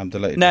back. I'm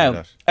delighted now, to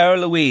hear that. Now,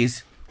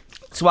 Louise,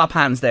 swap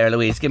hands there,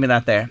 Louise. Give me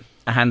that there.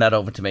 Hand that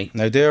over to me.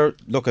 Now,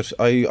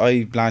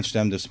 I blanched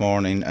them this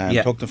morning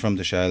and took them from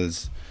the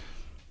shells.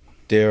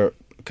 They're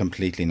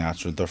completely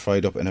natural. They're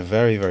fried up in a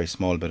very, very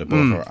small bit of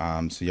butter,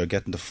 so you're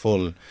getting the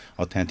full,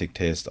 authentic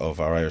taste of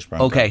our Irish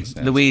brown. Okay,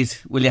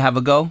 Louise, will you have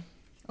a go?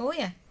 Oh,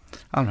 yeah.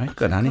 All right,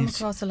 good, Annie. I've come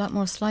across a lot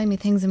more slimy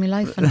things in my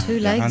life on 2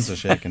 legs. Your hands are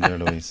shaking there,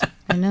 Louise.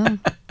 I know.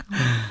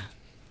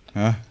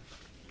 Huh?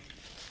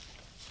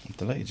 I'm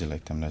delighted you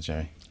like them now,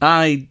 Jerry.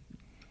 I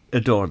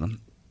adore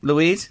them.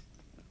 Louise?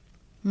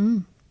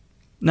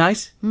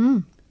 Nice?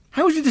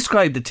 How would you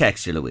describe the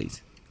texture,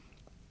 Louise?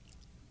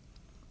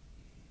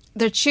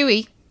 They're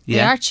chewy. Yeah.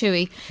 They are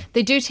chewy.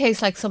 They do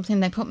taste like something.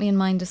 They put me in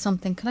mind of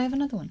something. Could I have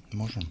another one?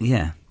 Mushroom.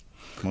 Yeah.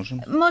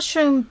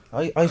 Mushroom.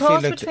 I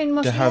feel like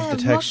they have the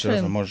texture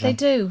of a mushroom. They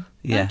do.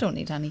 Yeah. I don't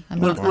need any.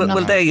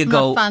 Well, there you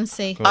go. Not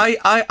fancy.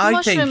 I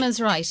mushroom think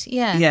is right.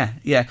 Yeah.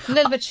 Yeah. A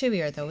little bit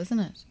chewier though, isn't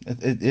it?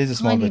 It is a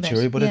small bit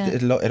chewy, but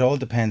it all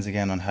depends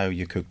again on how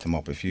you cook them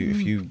up. If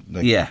you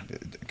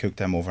cook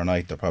them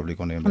overnight, they're probably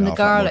going to be an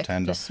awful lot more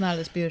tender. The smell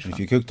is beautiful. If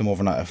you cook them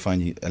overnight, I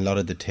find a lot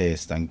of the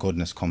taste and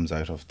goodness comes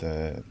out of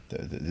the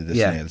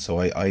snail. So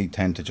I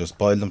tend to just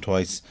boil them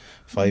twice,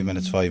 5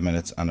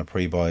 minutes, and a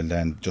pre-boil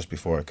then just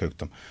before I cook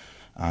them.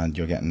 And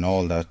you're getting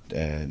all that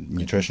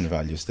nutrition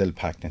value still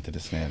packed into the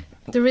snail.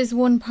 There is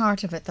one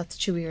part of it that's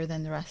chewier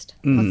than the rest.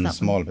 What's that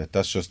small one? bit.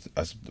 That's just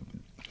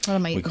what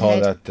am I we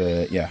call that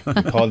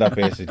we call that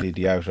basically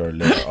the outer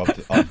layer of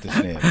the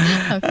snail.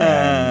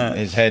 Okay.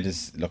 His head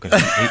is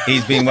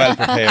he's been well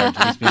prepared.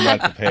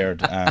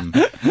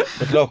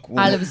 But look,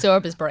 I'll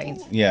absorb his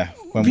brains. Yeah.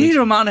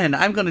 Peter Monaghan,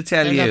 I'm going to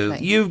tell you,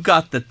 you've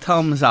got the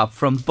thumbs up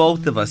from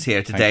both of us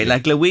here today.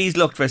 Like Louise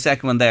looked for a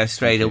second one there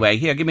straight away.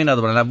 Here, give me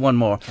another one. I'll have one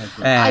more.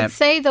 I'd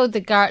say though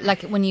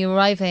like when you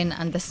arrive in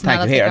and the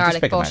smell of the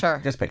garlic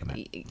butter just pick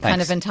them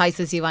kind of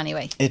entices you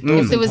anyway. It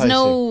does. If there was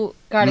no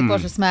garlic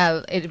butter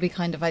smell, it'd be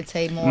kind of, I'd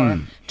say, more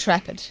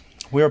trepid.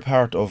 We're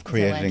part of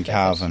Created in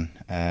Cavan,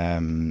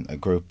 a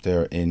group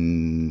there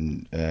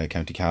in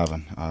County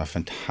Cavan. A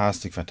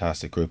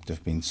fantastic group.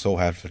 They've been so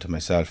helpful to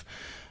myself.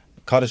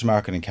 Cottage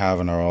Market in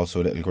Cavan are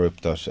also a little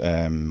group that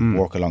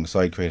work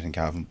alongside Created in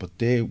Cavan, but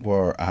they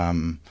were, I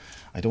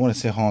don't want to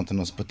say haunting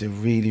us, but they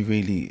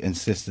really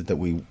insisted that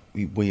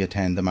we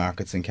attend the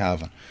markets in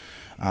Cavan.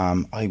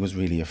 I was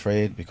really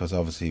afraid because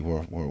obviously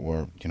we're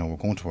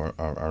going to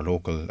our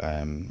local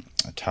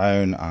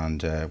town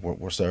and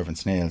we're serving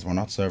snails. We're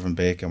not serving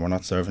bacon. We're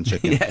not serving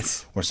chicken.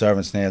 Yes. We're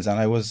serving snails, and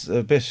I was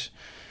a bit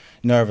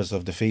nervous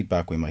of the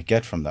feedback we might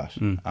get from that.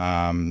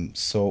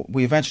 So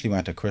we eventually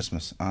went at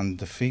Christmas, and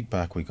the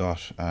feedback we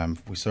got,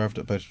 we served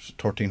about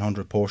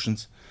 1,300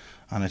 portions,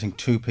 and I think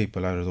 2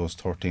 people out of those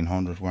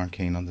 1,300 weren't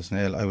keen on the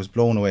snail. I was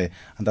blown away,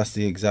 and that's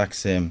the exact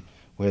same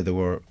way they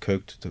were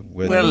cooked.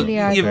 Well,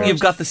 you've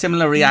got the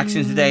similar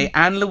reaction today.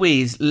 And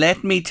Louise,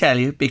 let me tell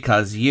you,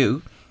 because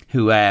you,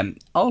 who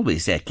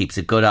always keeps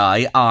a good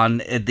eye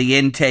on the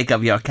intake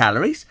of your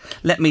calories,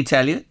 let me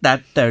tell you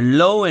that they're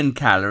low in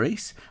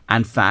calories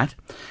and fat,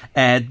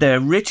 they're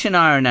rich in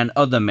iron and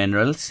other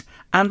minerals,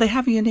 and they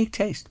have a unique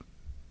taste.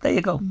 There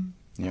you go.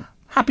 Yeah.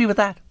 Happy with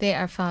that? They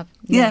are fab.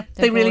 Yeah,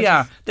 they really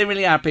are. They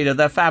really are, Peter.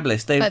 They're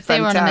fabulous. They're if they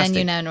were on a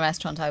menu now in a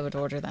restaurant, I would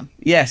order them.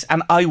 Yes,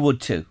 and I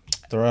would too.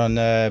 They're on,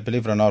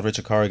 believe it or not,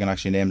 Richard Corrigan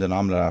actually named an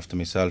omelette after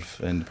myself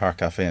in the Park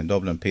Cafe in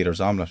Dublin, Peter's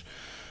Omelette,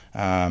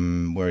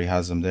 where he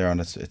has them there, and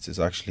it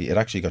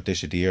actually got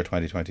Dish of the Year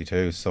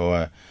 2022.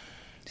 So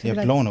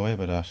blown away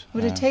by that.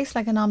 Would it taste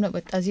like an omelette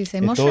with, as you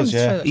say, mushrooms through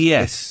it?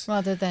 Yes.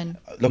 Rather than...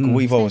 Look,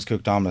 we've always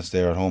cooked omelettes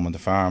there at home on the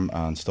farm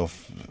and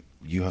stuff.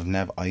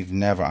 I've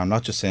never, I'm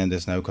not just saying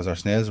this now because our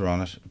snails are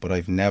on it, but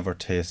I've never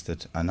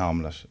tasted an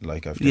omelette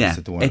like I've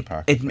tasted the one in the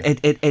Park.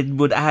 It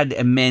would add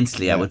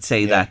immensely, I would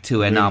say, that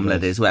to an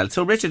omelette as well.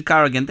 So Richard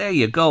Corrigan, there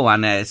you go,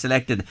 and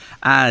selected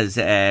as,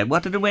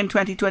 what did it win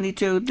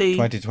 2022?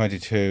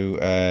 2022,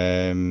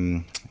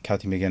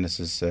 Kathy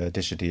McGuinness's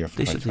Dish of the Year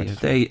for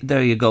 2022.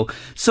 There you go.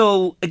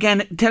 So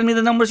again, tell me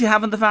the numbers you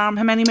have on the farm.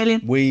 How many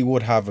million? We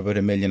would have about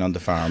 1 million on the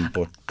farm,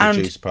 but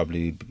produce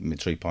probably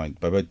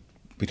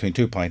between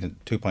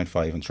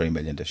 2.5 and 3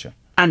 million this year.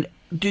 And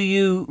do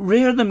you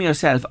rear them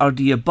yourself, or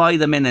do you buy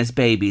them in as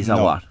babies,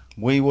 or what?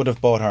 We would have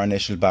bought our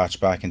initial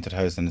batch back in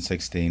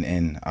 2016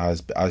 in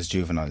as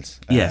juveniles.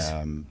 Yes.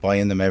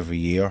 Buying them every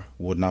year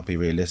would not be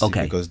realistic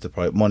because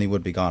the money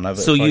would be gone.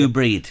 So you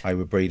breed? I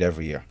would breed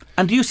every year.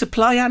 And do you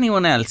supply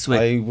anyone else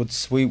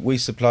with? We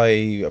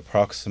supply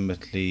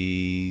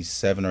approximately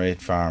 7 or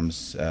 8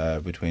 farms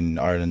between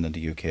Ireland and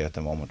the UK at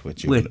the moment with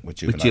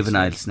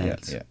juvenile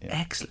snails. Yeah.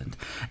 Excellent.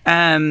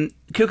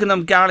 Cooking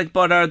them, garlic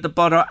butter, the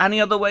butter.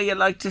 Any other way you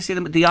like to see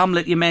them? The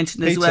omelette you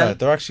mentioned pizza, as well.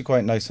 They're actually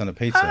quite nice on a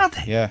pizza. Are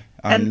they? Yeah.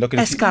 And look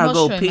at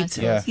escargot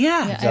pizza.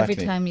 Yeah, exactly. Every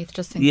time you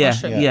just think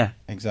mushroom. Yeah,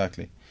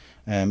 exactly.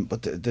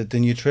 But the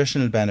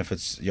nutritional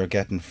benefits you're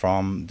getting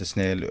from the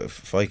snail,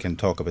 if I can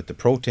talk about the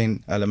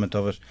protein element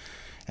of it,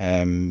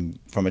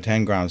 from a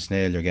 10 gram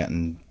snail you're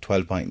getting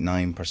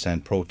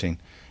 12.9% protein.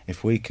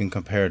 If we can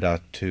compare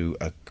that to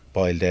a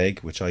boiled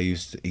egg, which I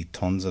used to eat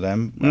tons of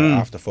them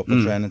after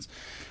football trainings,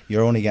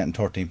 you're only getting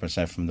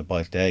 13% from the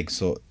boiled egg.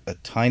 So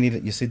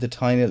you see the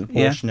tiny little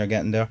portion you're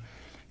getting there.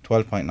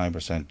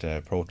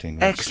 12.9%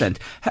 protein. Excellent.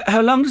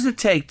 How long does it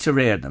take to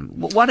rear them?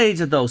 What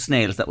age are those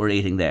snails that we're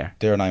eating there?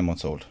 They're 9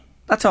 months old.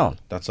 That's all?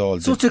 That's all.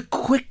 So it's a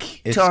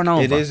quick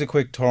turnover? It is a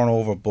quick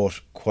turnover,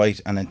 but quite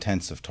an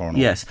intensive turnover.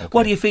 Yes. Okay.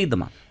 What do you feed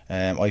them on?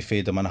 I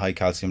feed them on a high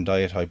calcium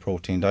diet, high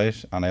protein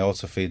diet, and I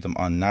also feed them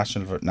on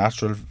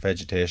natural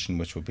vegetation,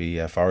 which would be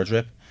forage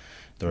rip.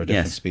 There are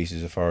different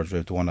species of forage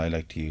rip. The one I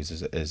like to use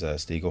is a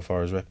Stego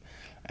forage rip,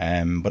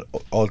 but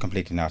all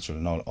completely natural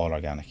and all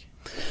organic.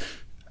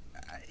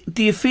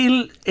 Do you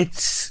feel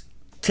it's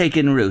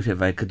taken root,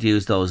 if I could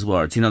use those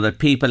words? You know, that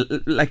people,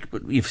 like,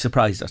 you've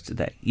surprised us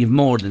today. You've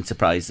more than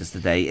surprised us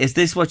today. Is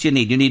this what you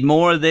need? You need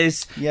more of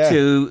this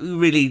to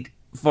really,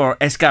 for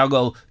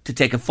escargot to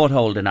take a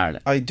foothold in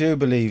Ireland? I do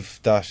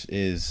believe that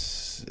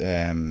is,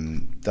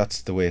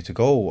 that's the way to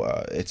go.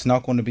 It's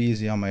not going to be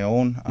easy on my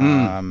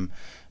own.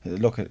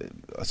 Look,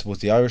 I suppose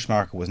the Irish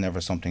market was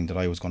never something that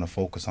I was going to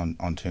focus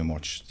on too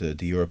much.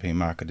 The European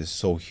market is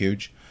so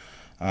huge.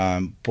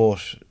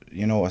 But,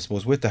 you know, I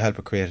suppose with the help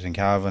of Created in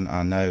Cavan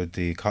and now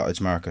the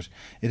cottage market,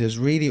 it has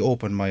really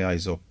opened my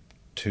eyes up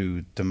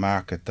to the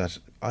market that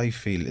I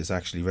feel is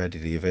actually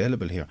readily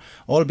available here,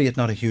 albeit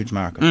not a huge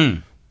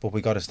market. But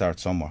we got to start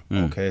somewhere.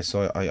 Okay,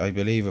 so I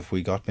believe if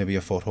we got maybe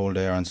a foothold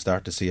there and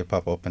start to see it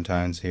pop up in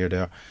towns here,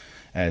 there,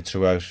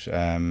 throughout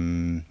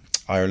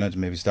Ireland,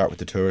 maybe start with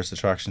the tourist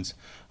attractions,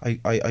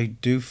 I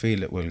do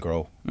feel it will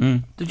grow.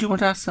 Did you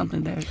want to ask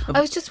something there?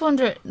 I was just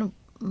wondering,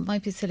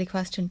 might be a silly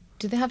question,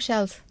 do they have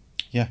shells?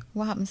 Yeah.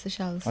 What happens to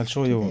shells? I'll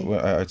show you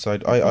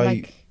outside.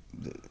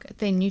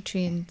 They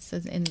nutrients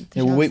in the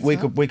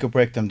shells? We could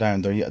break them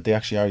down. They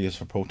actually are used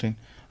for protein.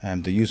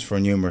 They're used for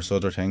numerous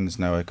other things.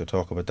 Now I could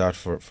talk about that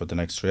for the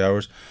next 3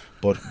 hours.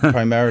 But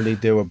primarily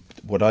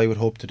what I would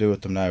hope to do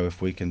with them now,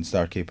 if we can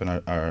start keeping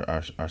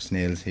our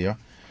snails here.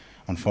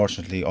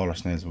 Unfortunately, all our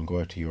snails will go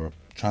out to Europe.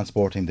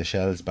 Transporting the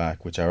shells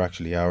back, which are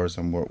actually ours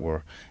and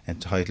we're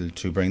entitled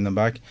to bring them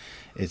back,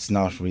 it's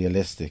not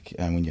realistic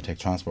when you take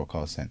transport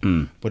costs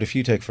in. But if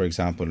you take, for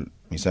example,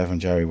 myself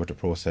and Jerry were to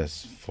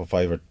process for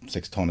 5 or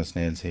 6 tonne of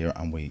snails here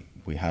and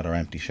we had our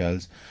empty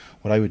shells,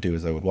 what I would do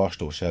is I would wash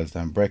those shells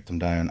down, break them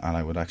down, and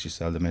I would actually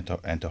sell them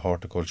into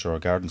horticulture or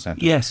garden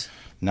centres. Yes.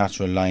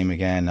 Natural lime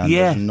again, and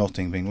there's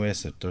nothing being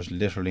wasted. There's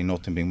literally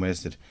nothing being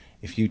wasted.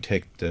 If you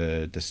take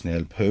the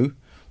snail poo,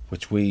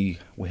 which we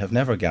have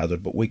never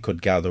gathered, but we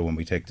could gather when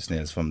we take the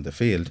snails from the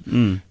field,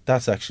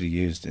 that's actually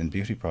used in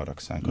beauty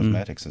products and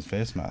cosmetics and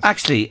face masks.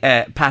 Actually,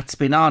 Pat's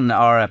been on,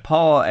 or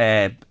Paul,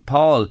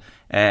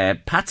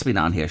 Pat's been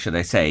on here, should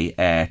I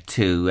say,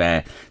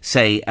 to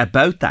say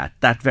about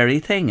that very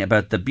thing,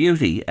 about the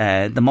beauty,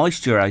 the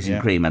moisturising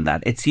cream and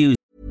that. It's used.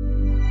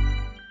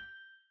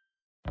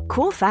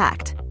 Cool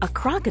fact, a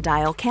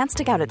crocodile can't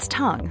stick out its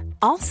tongue.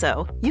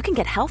 Also, you can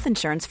get health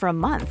insurance for a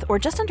month or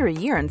just under a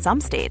year in some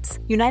states.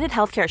 United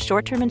Healthcare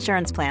short-term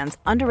insurance plans,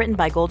 underwritten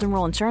by Golden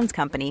Rule Insurance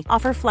Company,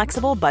 offer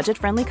flexible,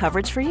 budget-friendly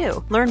coverage for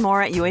you. Learn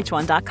more at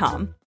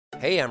uh1.com.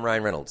 Hey, I'm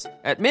Ryan Reynolds.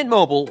 At Mint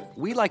Mobile,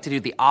 we like to do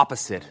the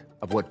opposite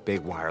of what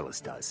Big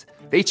Wireless does.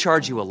 They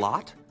charge you a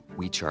lot,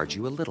 we charge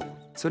you a little.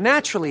 So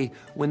naturally,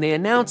 when they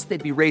announced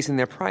they'd be raising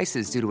their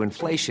prices due to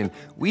inflation,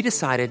 we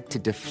decided to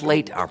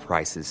deflate our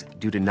prices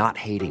due to not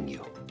hating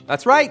you.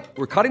 That's right.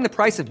 We're cutting the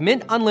price of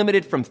Mint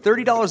Unlimited from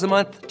 $30 a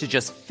month to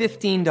just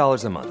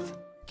 $15 a month.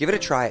 Give it a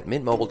try at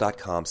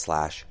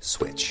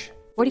mintmobile.com/switch.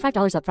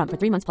 $45 up front for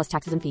 3 months plus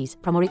taxes and fees.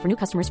 Promo rate for new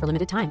customers for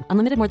limited time.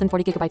 Unlimited more than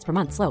 40 gigabytes per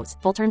month. Slows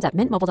full terms at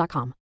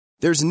mintmobile.com.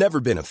 There's never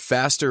been a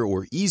faster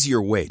or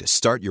easier way to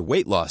start your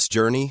weight loss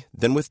journey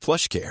than with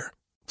PlushCare.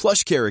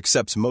 PlushCare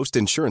accepts most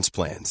insurance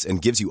plans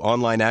and gives you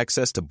online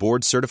access to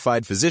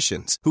board-certified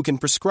physicians who can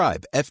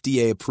prescribe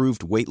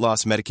FDA-approved weight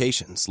loss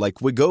medications like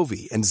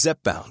Wegovy and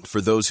Zepbound for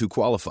those who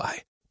qualify.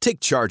 Take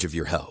charge of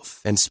your health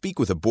and speak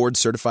with a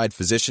board-certified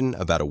physician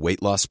about a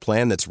weight loss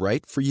plan that's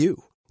right for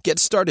you. Get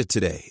started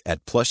today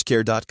at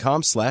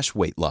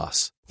plushcare.com/weight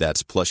loss.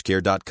 That's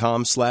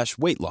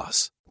plushcare.com/weight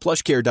loss.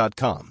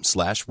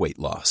 plushcare.com/weight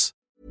loss.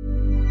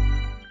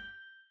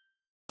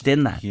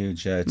 In that.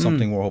 Huge. It's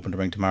something we're hoping to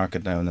bring to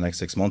market now in the next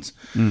 6 months,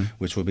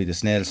 which will be the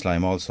snail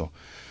slime also.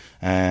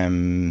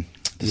 Snail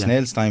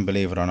slime,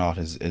 believe it or not,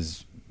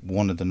 is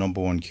one of the number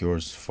one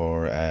cures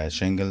for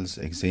shingles,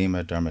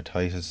 eczema,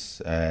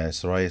 dermatitis,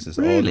 psoriasis,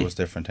 all those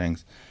different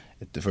things.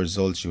 The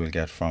results you will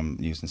get from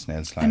using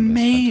snail slime.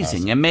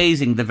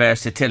 Amazing the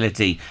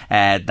versatility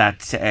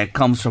that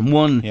comes from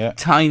one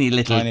tiny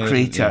little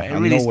creature.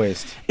 And really no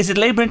waste. Is it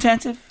labour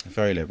intensive?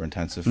 Very labour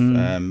intensive.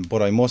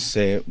 But I must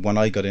say, when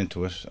I got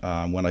into it,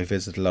 when I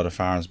visited a lot of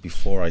farms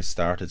before I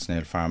started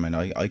snail farming,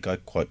 I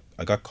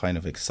got kind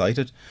of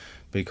excited,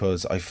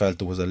 because I felt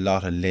there was a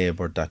lot of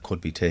labour that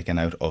could be taken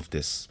out of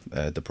this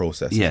the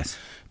process. Yes.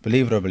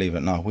 Believe it or believe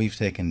it not, we've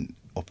taken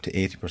up to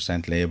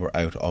 80% labour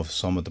out of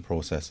some of the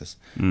processes.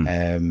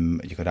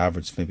 You could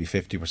average maybe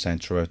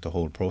 50% throughout the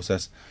whole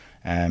process.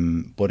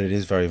 But it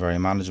is very, very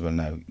manageable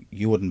now.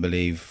 You wouldn't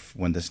believe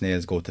when the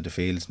snails go to the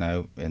fields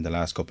now in the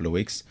last couple of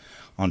weeks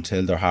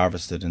until they're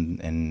harvested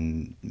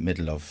in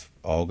middle of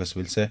August,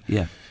 we'll say.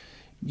 Yeah.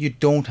 You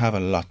don't have a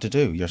lot to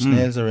do. Your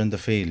snails are in the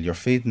field. You're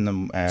feeding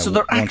them. So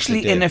they're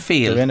actually in a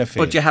field. They're in a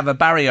field. But you have a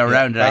barrier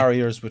around it.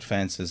 Barriers with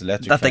fences,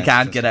 electric that fences. They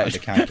can't get out. They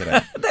can't get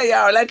out. They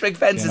are electric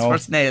fences for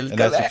snails.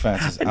 Electric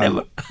fences. I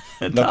never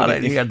thought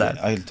I'd hear that.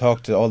 I'll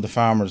talk to all the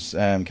farmers,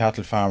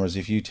 cattle farmers.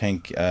 If you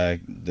think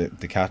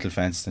the cattle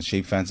fences and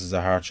sheep fences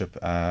are hardship,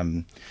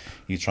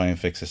 you try and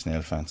fix a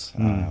snail fence.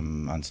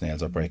 And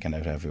snails are breaking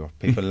out everywhere.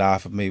 People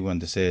laugh at me when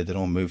they say they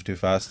don't move too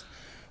fast.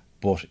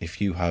 But if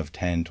you have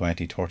 10,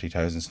 20,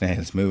 30,000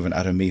 snails moving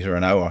at a metre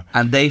an hour,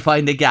 and they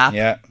find a gap,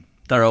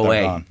 they're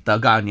away. They're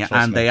gone,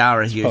 and they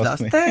are a huge loss.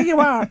 There you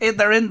are.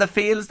 They're in the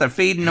fields. They're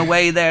feeding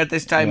away there at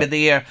this time of the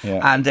year,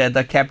 and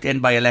they're kept in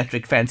by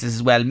electric fences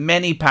as well.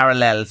 Many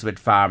parallels with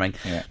farming.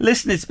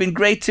 Listen, it's been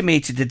great to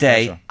meet you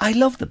today. Pleasure. I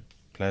love them.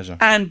 Pleasure.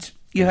 And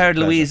you heard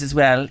Louise as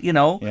well, you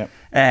know.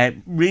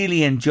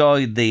 Really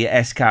enjoyed the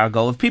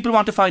escargot. If people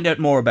want to find out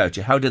more about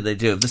you, how do they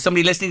do? If there's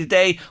somebody listening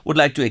today would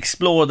like to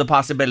explore the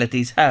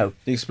possibilities, how?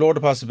 To explore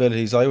the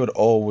possibilities, I would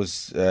always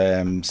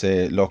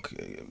say, look,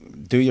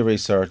 do your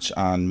research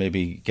and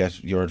maybe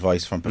get your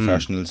advice from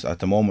professionals. At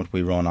the moment,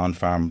 we run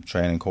on-farm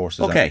training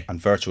courses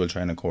and virtual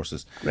training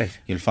courses. Great.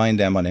 You'll find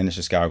them on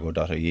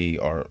inishescargot.ie,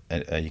 or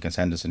you can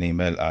send us an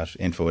email at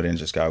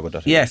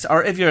info@inishescargot.ie. Yes,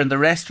 or if you're in the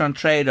restaurant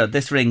trade or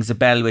this rings a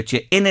bell with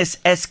you, Innis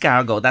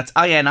Escargot, that's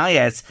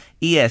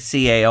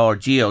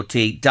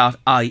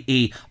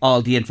INISESCARGOT.ie,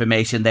 all the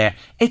information there.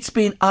 It's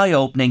been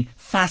eye-opening,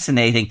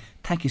 fascinating.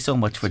 Thank you so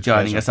much for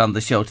joining us on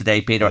the show today,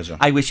 Peter. Pleasure.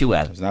 I wish you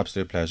well. It was an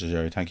absolute pleasure,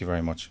 Jerry. Thank you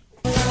very much.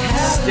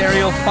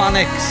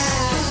 Stereophonics,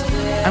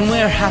 and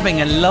we're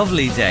having a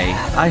lovely day.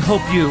 I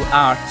hope you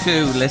are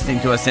too, listening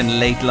to us in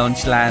Late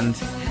Lunch Land.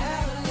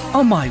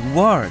 Oh my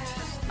word,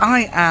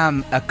 I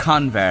am a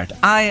convert.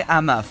 I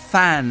am a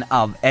fan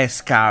of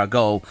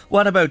escargot.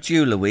 What about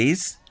you,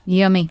 Louise?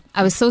 Yummy.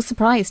 I was so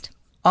surprised.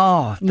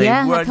 Oh, they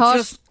were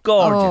just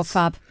gorgeous. Oh,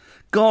 fab.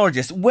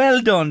 Gorgeous.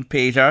 Well done,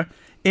 Peter.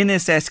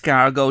 Innis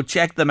Escargot,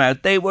 check them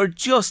out. They were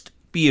just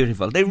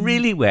beautiful. They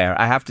really were,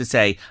 I have to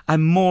say.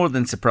 I'm more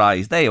than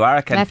surprised. There you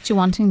are. Left you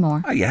wanting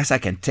more. Oh, yes, I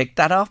can tick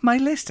that off my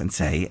list and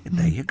say,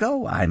 there you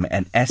go. I'm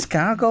an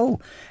escargot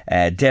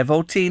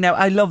devotee. Now,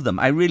 I love them.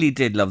 I really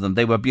did love them.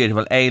 They were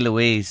beautiful. Hey,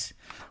 Louise,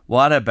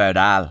 what about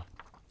Al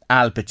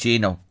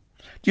Pacino?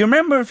 Do you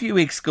remember a few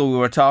weeks ago we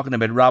were talking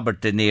about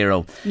Robert De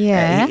Niro?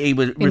 Yeah. He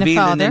was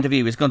revealed in an interview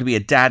he was going to be a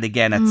dad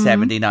again at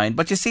 79.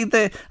 But you see,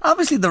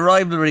 obviously the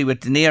rivalry with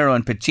De Niro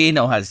and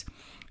Pacino has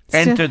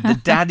entered the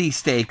daddy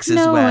stakes as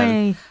well.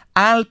 Way.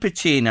 Al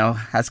Pacino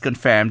has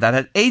confirmed that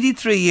at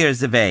 83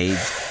 years of age,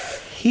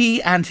 he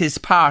and his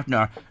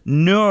partner,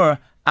 Noor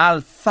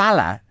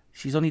Al-Fala,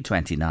 she's only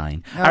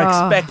 29, are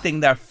expecting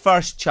their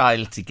first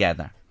child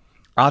together.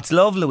 Oh, it's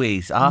love,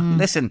 Louise.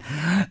 Listen,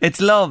 it's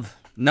love.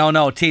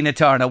 No, Tina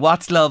Turner.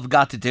 What's love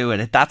got to do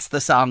with it? That's the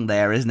song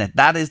there, isn't it?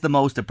 That is the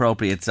most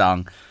appropriate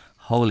song.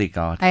 Holy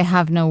God. I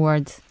have no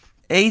words.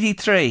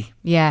 83.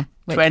 Yeah.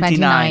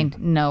 29.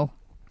 No.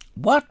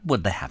 What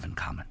would they have in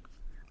common?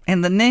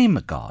 In the name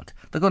of God.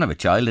 They're going to have a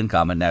child in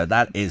common now,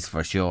 that is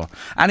for sure.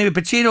 Anyway,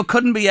 Pacino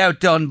couldn't be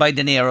outdone by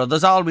De Niro.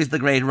 There's always the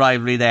great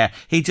rivalry there.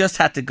 He just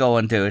had to go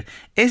and do it.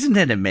 Isn't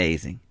it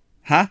amazing?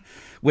 Huh?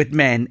 With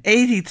men,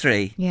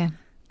 83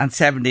 and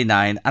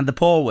 79, and the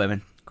poor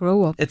women.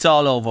 Grow up. It's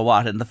all over,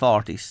 in the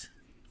 40s?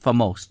 For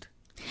most.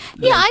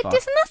 Yeah, isn't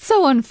that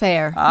so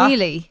unfair,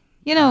 really?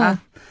 You know...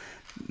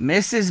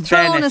 Mrs.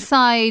 Thrown Bennett.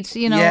 aside,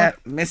 you know. Yeah,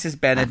 Mrs.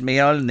 Bennett, my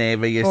old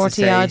neighbour, used to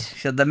say, odd.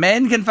 "So the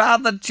men can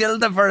father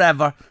children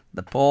forever.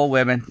 The poor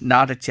women,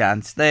 not a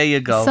chance." There you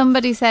go.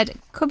 Somebody said,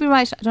 could be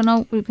right, I don't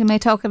know, we may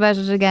talk about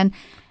it again.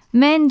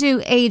 Men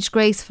do age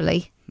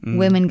gracefully,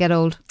 women get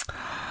old.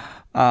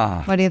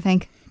 What do you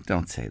think?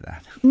 Don't say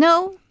that.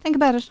 No, think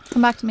about it.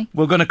 Come back to me.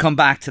 We're going to come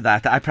back to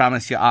that, I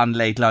promise you, on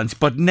Late Lunch.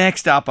 But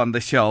next up on the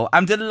show,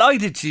 I'm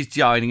delighted she's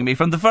joining me.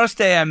 From the first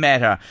day I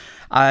met her,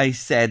 I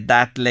said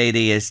that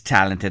lady is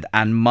talented,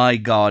 and my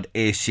God,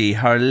 is she.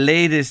 Her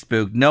latest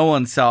book, No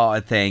One Saw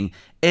a Thing,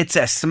 it's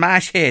a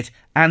smash hit.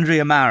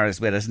 Andrea Mara is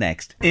with us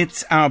next.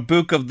 It's our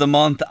book of the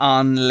month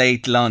on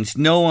Late Lunch.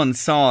 No One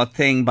Saw a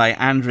Thing by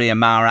Andrea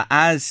Mara,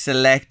 as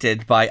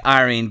selected by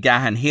Irene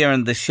Gahan here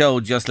on the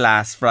show just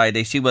last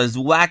Friday. She was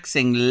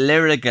waxing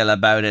lyrical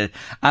about it,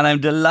 and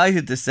I'm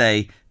delighted to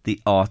say the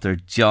author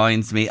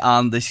joins me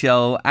on the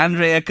show.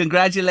 Andrea,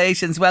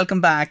 congratulations. Welcome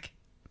back.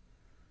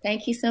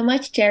 Thank you so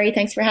much, Jerry.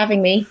 Thanks for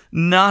having me.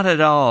 Not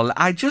at all.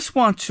 I just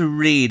want to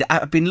read.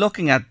 I've been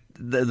looking at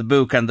the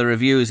book and the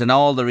reviews and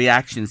all the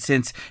reactions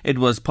since it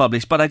was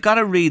published, but I got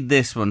to read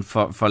this one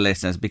for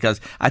listeners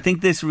because I think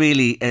this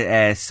really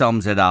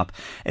sums it up.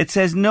 It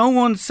says, "No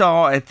one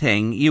saw a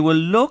thing. You will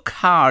look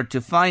hard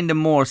to find a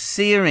more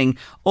searing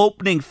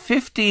opening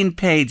 15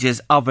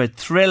 pages of a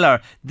thriller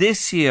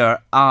this year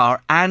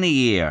or any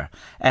year,"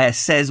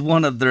 says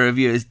one of the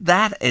reviewers.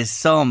 That is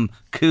some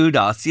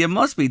kudos. You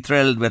must be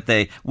thrilled with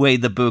the way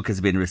the book has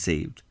been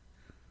received.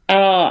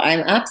 Oh,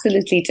 I'm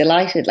absolutely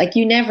delighted. Like,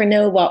 you never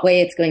know what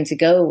way it's going to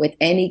go with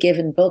any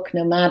given book,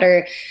 no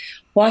matter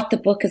what the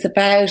book is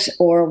about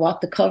or what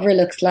the cover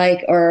looks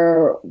like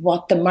or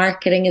what the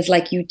marketing is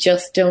like. You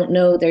just don't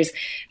know. There's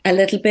a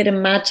little bit of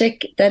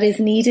magic that is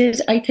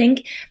needed, I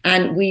think.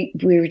 And we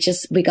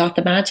got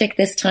the magic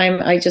this time.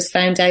 I just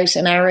found out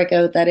an hour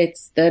ago that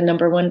it's the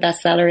 #1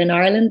 bestseller in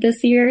Ireland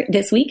this year,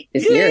 that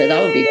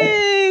would be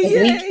good.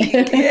 This week.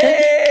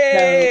 So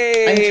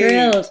I'm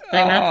thrilled.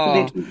 I'm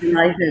absolutely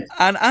delighted.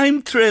 And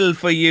I'm thrilled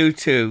for you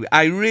too.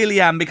 I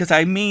really am, because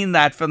I mean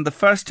that from the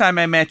first time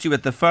I met you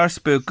with the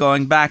first book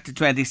going back to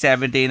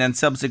 2017 and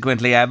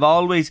subsequently, I've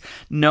always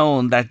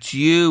known that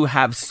you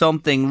have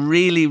something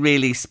really,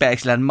 really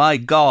special. And my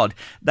God,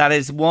 that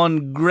is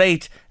one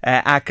great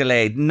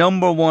accolade.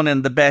 #1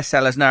 in the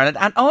bestsellers in Ireland.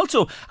 And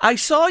also, I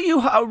saw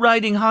you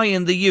riding high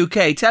in the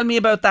UK. Tell me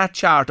about that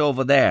chart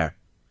over there.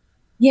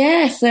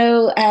 Yeah,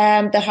 so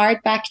the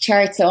hardback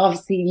chart, so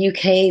obviously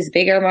UK's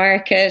bigger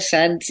market,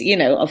 and, you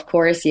know, of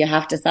course you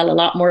have to sell a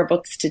lot more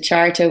books to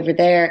chart over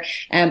there,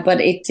 but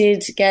it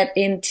did get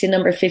into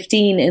number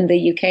 15 in the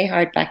UK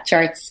hardback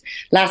charts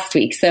last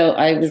week, so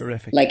I was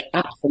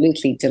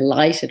absolutely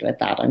delighted with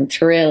that. I'm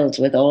thrilled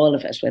with all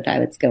of it, with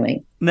how it's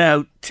going.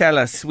 Now, tell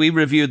us, we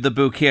reviewed the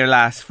book here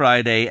last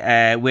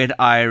Friday with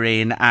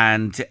Irene,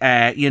 and,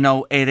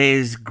 it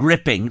is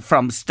gripping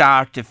from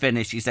start to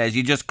finish. She says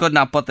you just could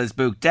not put this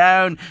book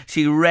down.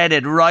 She read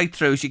it right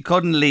through. She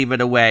couldn't leave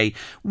it away.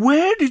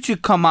 Where did you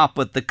come up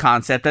with the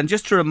concept? And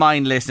just to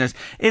remind listeners,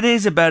 it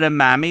is about a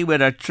mammy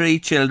with her 3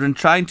 children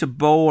trying to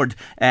board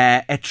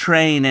a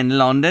train in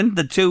London.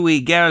 The 2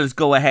 wee girls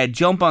go ahead,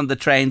 jump on the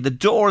train, the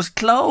doors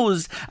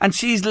close, and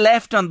she's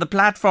left on the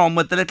platform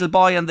with the little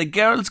boy, and the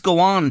girls go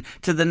on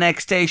to the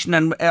next station,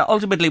 and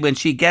ultimately when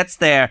she gets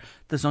there,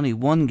 there's only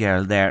 1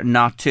 girl there,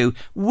 not 2.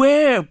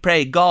 Where,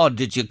 pray God,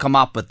 did you come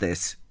up with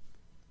this?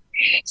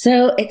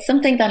 So it's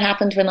something that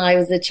happened when I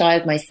was a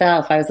child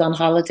myself. I was on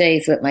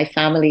holidays with my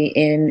family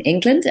in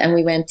England, and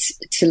we went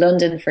to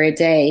London for a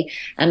day.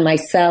 And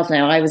myself,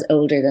 now I was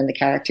older than the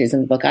characters in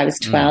the book. I was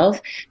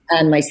 12,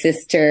 and my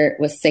sister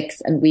was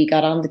 6, and we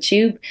got on the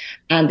tube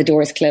and the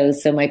doors closed.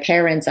 So my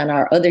parents and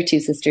our other 2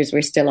 sisters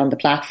were still on the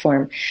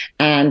platform,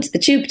 and the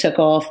tube took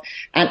off.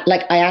 And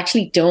like, I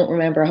actually don't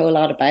remember a whole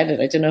lot about it.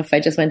 I don't know if I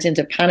just went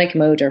into panic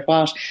mode or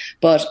what,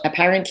 but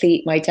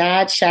apparently my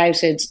dad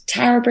shouted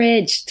Tower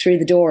Bridge through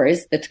the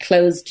doors, the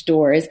closed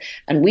doors,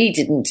 and we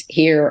didn't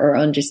hear or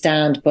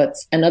understand, but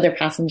another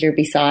passenger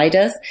beside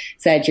us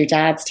said, your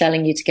dad's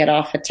telling you to get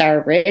off at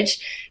Tower Bridge.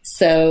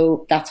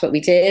 So that's what we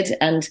did.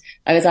 And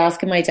I was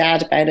asking my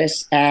dad about it.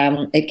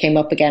 It came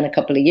up again a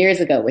couple of years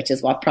ago, which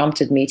is what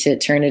prompted me to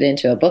turn it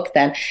into a book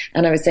then.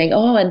 And I was saying,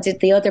 oh, and did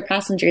the other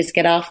passengers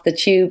get off the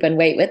tube and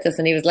wait with us?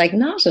 And he was like,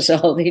 not at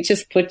all. They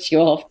just put you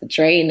off the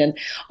train and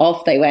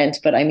off they went.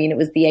 But I mean, it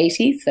was the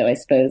 80s. So I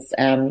suppose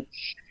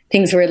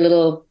things were a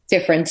little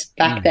different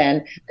back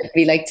then. It'd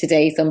be like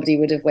today, somebody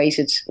would have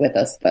waited with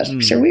us. But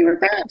sure, we were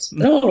grand.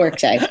 It all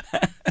worked out.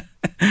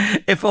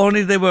 If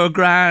only they were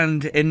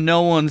grand and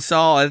no one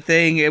saw a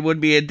thing, it would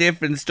be a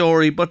different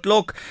story. But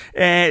look,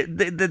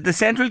 the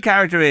central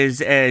character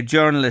is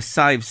journalist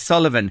Sive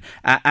Sullivan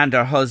and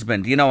her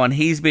husband, you know, and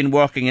he's been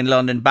working in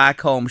London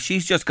back home.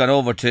 She's just gone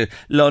over to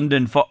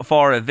London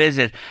for a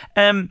visit.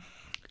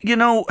 You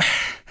know,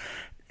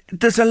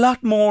 there's a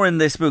lot more in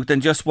this book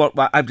than just what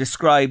I've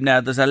described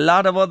now. There's a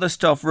lot of other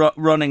stuff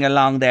running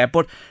along there,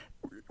 but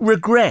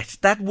regret,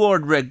 that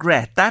word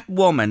regret, that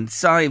woman,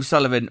 Sive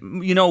Sullivan,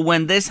 you know,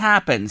 when this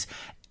happens,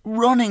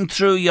 running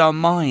through your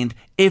mind,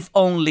 if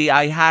only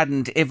I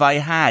hadn't, if I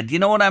had, you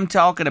know what I'm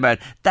talking about?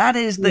 That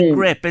is the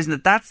grip, isn't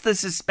it? That's the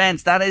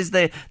suspense. That is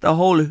the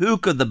whole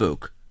hook of the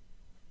book.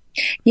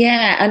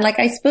 Yeah, and like,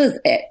 I suppose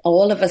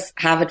all of us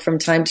have it from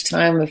time to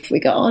time. If we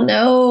go, oh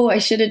no, I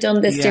should have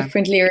done this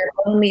differently, or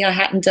if only I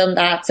hadn't done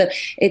that. So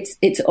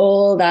it's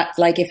all that,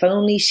 like, if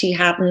only she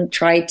hadn't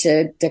tried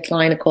to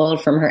decline a call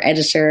from her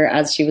editor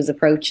as she was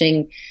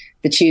approaching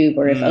the tube,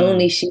 or if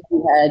only she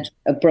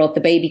had brought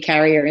the baby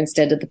carrier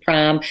instead of the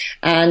pram.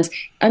 And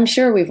I'm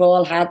sure we've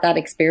all had that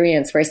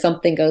experience where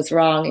something goes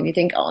wrong and you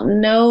think, oh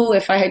no,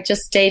 if I had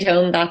just stayed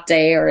home that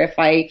day, or if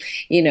I,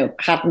 you know,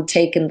 hadn't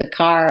taken the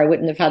car, I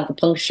wouldn't have had the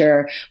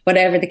puncture,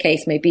 whatever the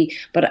case may be.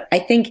 But I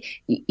think,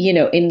 you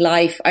know, in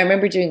life, I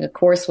remember doing a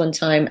course one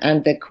time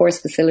and the course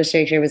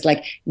facilitator was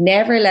like,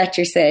 never let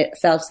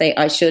yourself say,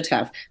 I should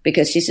have,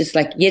 because she's just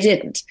like, you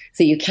didn't.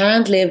 So you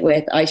can't live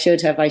with I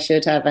should have,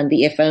 and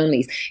the if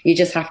onlys. You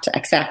just have to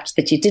accept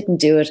that you didn't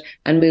do it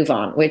and move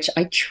on, which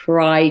I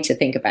try to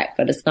think about,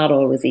 but it's not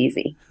always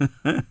easy.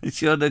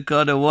 Shoulda,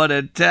 coulda,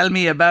 woulda. Tell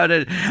me about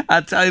it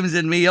at times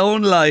in my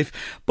own life.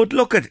 But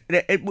look,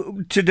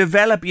 to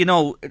develop, you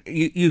know,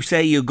 you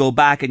say you go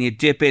back and you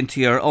dip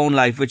into your own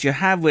life, which you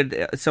have with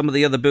some of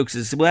the other books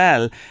as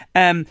well.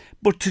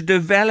 But to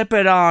develop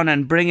it on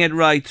and bring it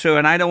right through,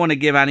 and I don't want to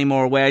give any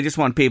more away, I just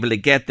want people to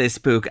get this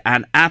book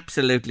and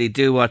absolutely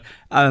do what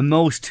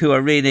most who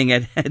are reading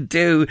it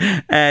do,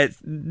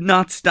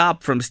 not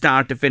stop from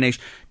start to finish.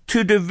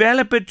 To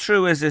develop it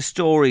through as a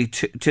story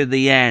to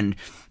the end,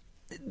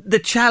 the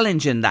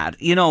challenge in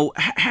that, you know,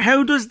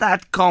 how does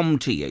that come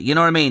to you? You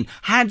know what I mean?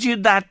 Had you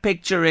that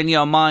picture in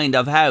your mind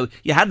of how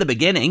you had the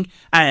beginning,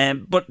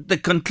 but the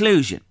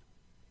conclusion?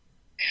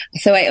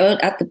 So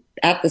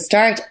at the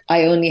start,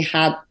 I only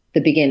had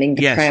the beginning,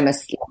 the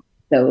premise.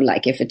 So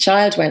like, if a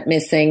child went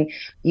missing,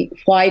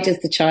 why does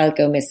the child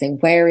go missing?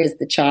 Where is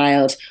the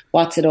child?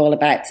 What's it all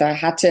about? So I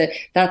had to,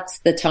 that's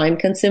the time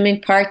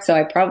consuming part. So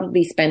I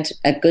probably spent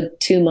a good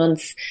 2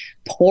 months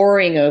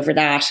poring over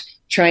that,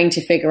 trying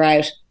to figure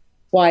out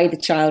why the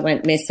child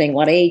went missing,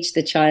 what age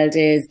the child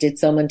is, did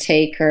someone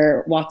take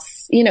her,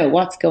 what's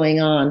going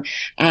on.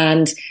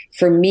 And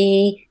for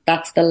me,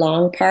 that's the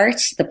long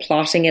part, the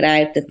plotting it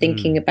out, the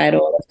thinking about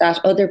all of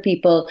that. Other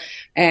people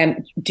do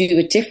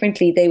it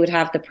differently. They would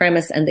have the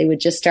premise and they would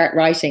just start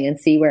writing and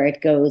see where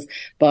it goes.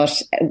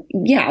 But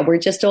yeah, we're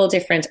just all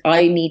different.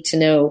 I need to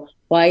know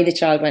why the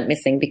child went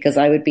missing, because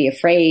I would be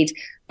afraid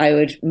I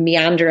would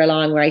meander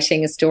along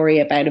writing a story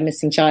about a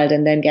missing child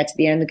and then get to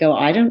the end and go,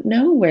 I don't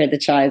know where the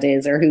child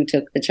is or who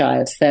took the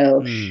child.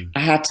 So I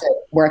had to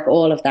work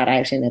all of that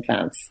out in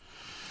advance.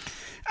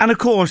 And of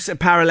course,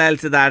 parallel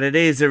to that, it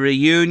is a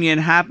reunion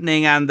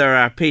happening, and there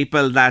are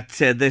people that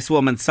this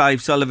woman,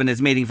 Sive Sullivan,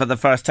 is meeting for the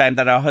first time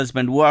that her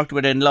husband worked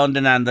with in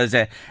London, and there's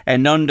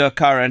an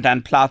undercurrent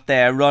and plot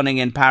there running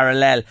in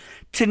parallel.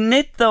 To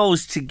knit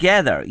those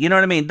together, you know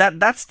what I mean?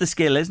 That's the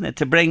skill, isn't it?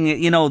 To bring,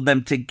 you know,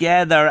 them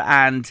together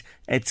and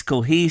it's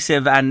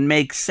cohesive and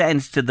makes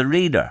sense to the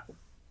reader.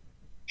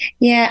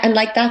 Yeah, and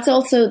like, that's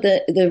also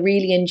the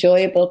really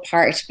enjoyable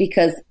part,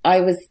 because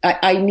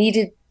I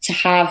needed to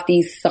have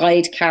these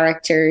side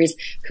characters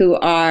who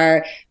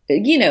are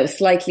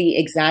slightly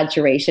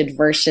exaggerated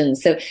version.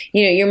 So,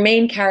 your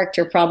main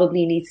character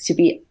probably needs to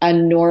be a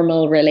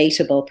normal,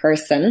 relatable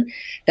person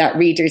that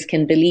readers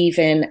can believe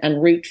in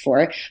and root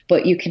for,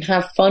 but you can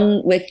have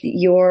fun with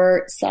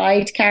your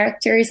side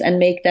characters and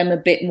make them a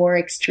bit more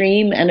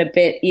extreme and a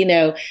bit,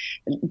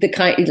 the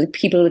kind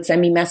people would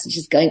send me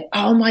messages going,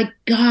 "Oh my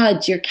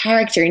God, your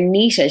character,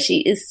 Nita, she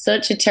is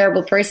such a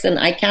terrible person.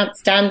 I can't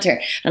stand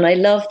her." And I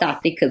love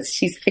that because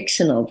she's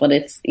fictional, but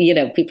it's,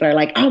 people are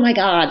like, "Oh my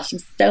God,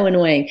 she's so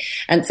annoying."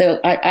 And so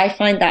I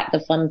find that the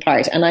fun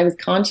part. And I was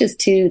conscious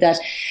too that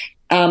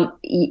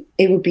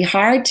it would be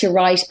hard to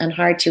write and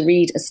hard to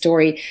read a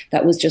story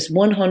that was just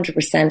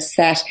 100%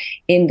 set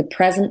in the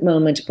present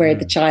moment where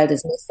the child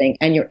is missing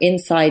and you're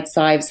inside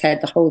Sive's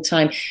head the whole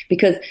time,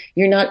 because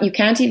you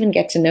can't even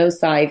get to know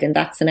Sive in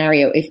that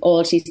scenario if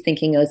all she's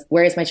thinking is,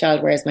 "Where's my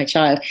child? Where's my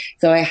child?"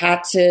 So I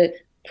had to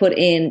put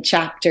in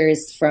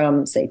chapters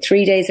from, say,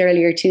 3 days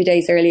earlier, 2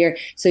 days earlier,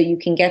 so you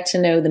can get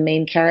to know the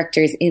main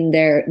characters in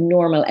their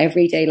normal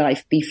everyday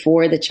life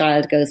before the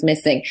child goes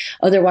missing.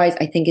 Otherwise,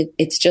 I think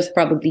it's just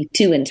probably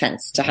too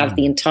intense to have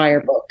the entire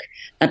book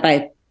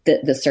about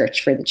the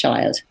search for the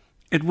child.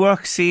 It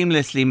works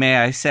seamlessly, may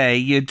I say.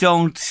 You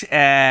don't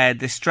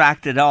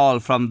distract at all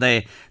from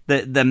the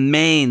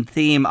main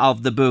theme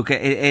of the book.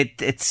 It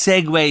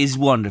segues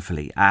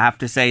wonderfully. I have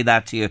to say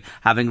that to you,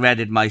 having read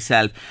it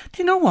myself.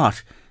 Do you know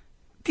what?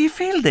 Do you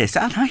feel this?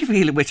 And I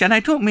feel it, and I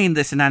don't mean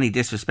this in any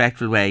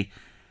disrespectful way.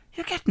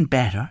 You're getting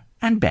better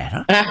and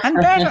better and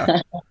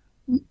better.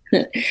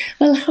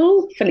 Well,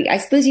 hopefully. I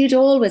suppose you'd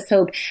always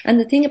hope. And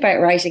the thing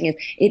about writing is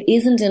it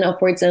isn't an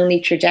upwards only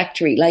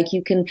trajectory. Like,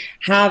 you can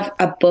have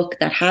a book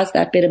that has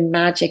that bit of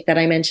magic that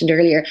I mentioned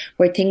earlier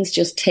where things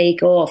just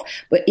take off,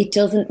 but it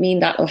doesn't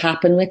mean that will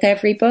happen with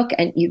every book,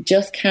 and you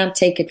just can't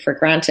take it for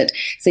granted.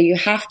 So you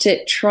have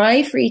to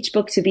try for each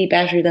book to be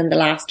better than the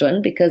last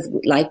one, because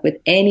like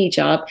with any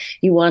job,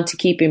 you want to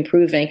keep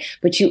improving,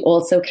 but you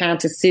also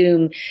can't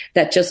assume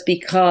that just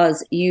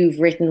because you've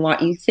written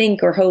what you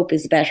think or hope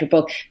is a better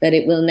book, that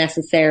it will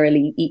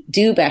necessarily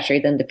do better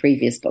than the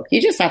previous book.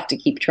 You just have to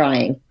keep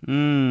trying.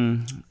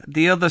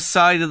 The Other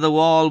Side of the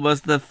Wall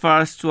was the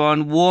first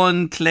one.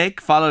 One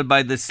click, followed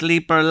by The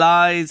Sleeper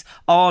Lies,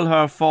 All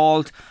Her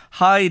Fault,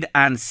 Hide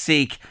and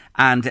Seek,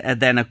 and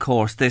then, of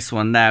course, this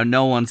one now,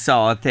 No One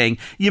Saw a Thing.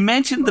 You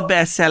mentioned the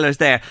bestsellers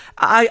there.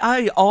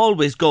 I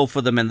always go for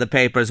them in the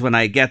papers when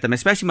I get them,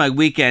 especially my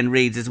weekend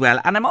reads as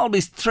well. And I'm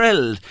always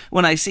thrilled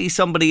when I see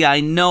somebody I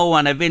know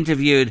and I've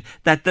interviewed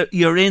that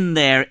you're in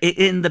there,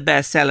 in the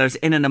bestsellers,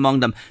 in and among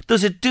them.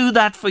 Does it do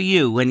that for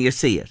you when you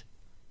see it?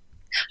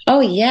 Oh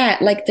yeah,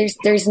 like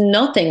there's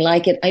nothing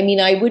like it. I mean,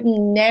 I would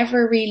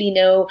never really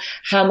know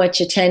how much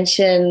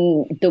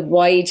attention the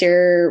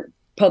wider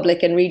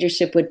public and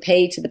readership would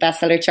pay to the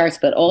bestseller charts,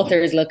 but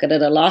authors look at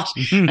it a lot.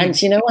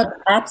 And you know what?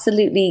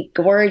 Absolutely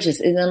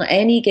gorgeous is on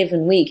any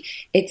given week,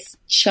 it's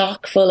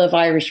chock full of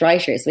Irish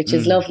writers, which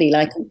is lovely.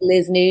 Like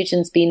Liz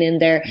Nugent's been in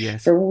there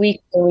for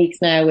weeks and weeks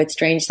now with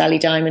Strange Sally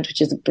Diamond, which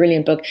is a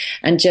brilliant book.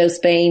 And Joe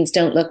Spain's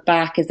Don't Look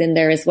Back is in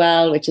there as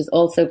well, which is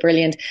also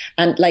brilliant.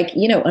 And like,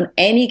 on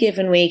any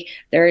given week,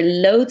 there are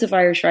loads of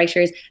Irish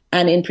writers.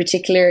 And in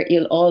particular,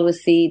 you'll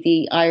always see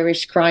the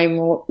Irish crime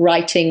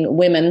writing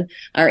women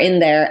are in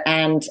there.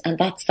 And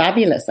that's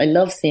fabulous. I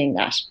love seeing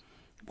that.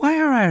 Why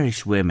are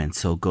Irish women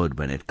so good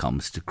when it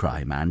comes to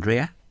crime,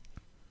 Andrea?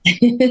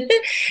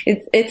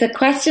 It's a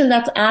question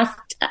that's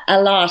asked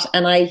a lot,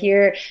 and I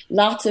hear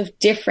lots of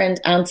different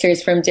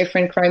answers from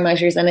different crime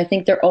writers, and I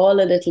think they're all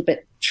a little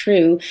bit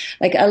true.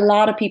 Like, a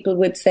lot of people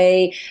would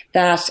say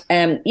that,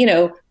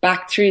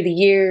 back through the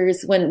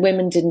years when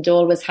women didn't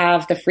always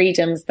have the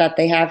freedoms that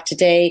they have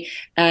today,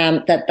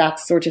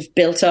 that's sort of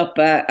built up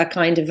a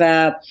kind of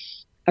a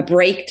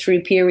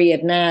breakthrough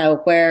period now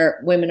where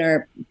women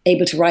are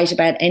able to write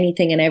about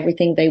anything and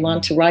everything they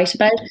want to write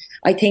about.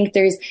 I think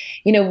there's,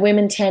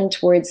 women tend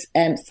towards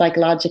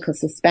psychological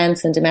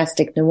suspense and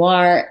domestic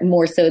noir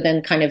more so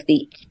than kind of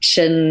the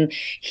action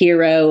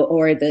hero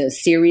or the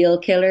serial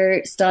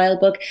killer style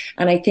book.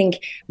 And I think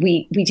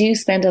we do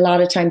spend a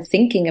lot of time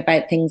thinking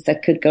about things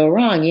that could go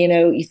wrong.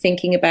 You're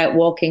thinking about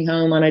walking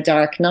home on a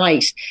dark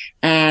night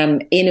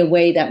in a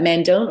way that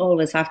men don't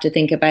always have to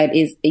think about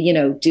is,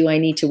 do I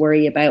need to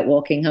worry about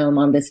walking home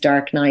on this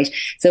dark night?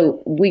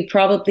 So we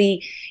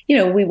probably,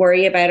 we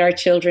worry about our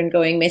children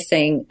going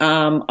missing.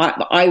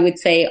 I would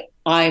say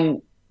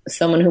I'm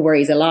someone who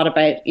worries a lot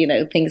about,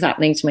 things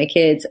happening to my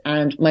kids,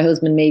 and my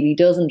husband maybe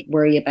doesn't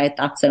worry about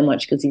that so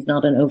much because he's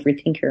not an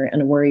overthinker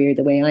and a worrier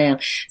the way I am.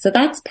 So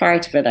that's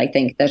part of it, I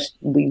think, that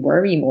we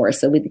worry more.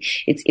 So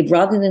it's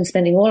rather than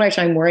spending all our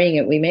time worrying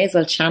it, we may as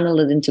well channel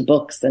it into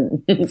books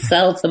and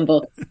sell some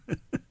books.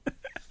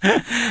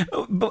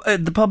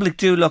 The public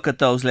do look at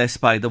those lists,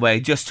 by the way,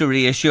 just to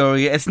reassure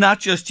you. It's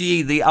not just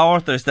ye, the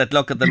authors, that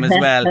look at them as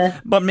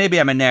well. But maybe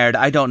I'm a nerd,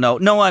 I don't know.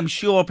 No, I'm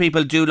sure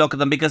people do look at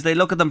them because they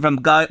look at them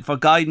for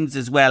guidance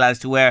as well as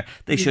to where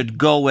they should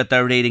go with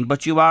their reading.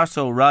 But you are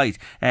so right.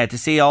 To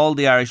see all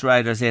the Irish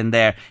writers in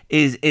there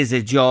is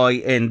a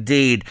joy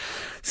indeed.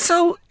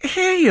 So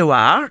here you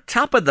are,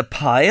 top of the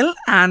pile,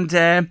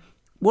 and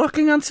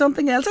working on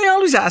something else? I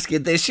always ask you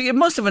this. You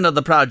must have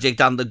another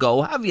project on the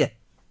go, have you?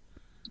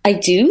 I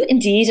do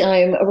indeed.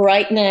 I'm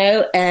right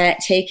now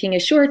taking a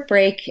short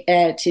break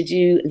to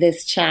do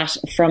this chat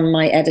from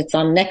my edits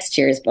on next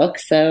year's book.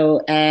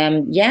 So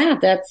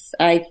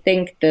I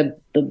think the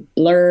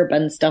blurb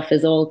and stuff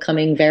is all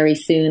coming very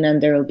soon,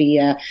 and there will be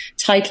a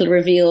title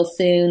reveal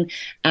soon.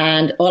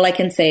 And all I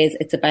can say is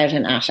it's about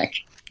an attic.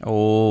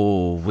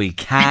 Oh, we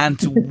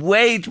can't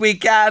wait. We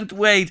can't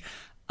wait.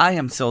 I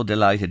am so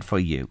delighted for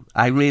you.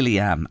 I really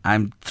am.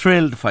 I'm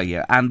thrilled for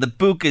you. And the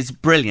book is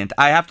brilliant.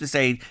 I have to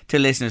say to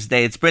listeners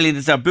today, it's brilliant.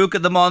 It's our book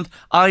of the month.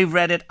 I've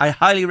read it. I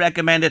highly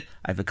recommend it.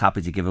 I have a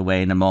copy to give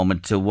away in a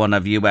moment to one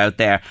of you out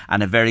there.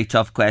 And a very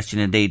tough question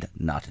indeed.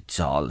 Not at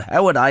all.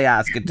 How would I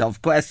ask a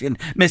tough question?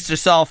 Mr.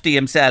 Softy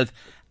himself.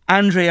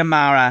 Andrea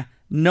Mara,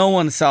 No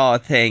One Saw a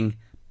Thing.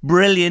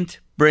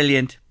 Brilliant,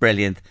 brilliant,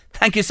 brilliant.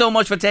 Thank you so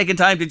much for taking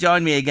time to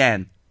join me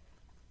again.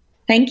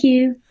 Thank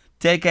you.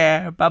 Take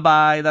care.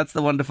 Bye-bye. That's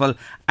the wonderful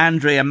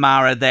Andrea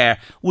Mara there.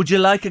 Would you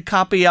like a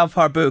copy of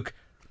her book?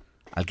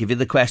 I'll give you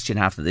the question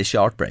after this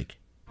short break.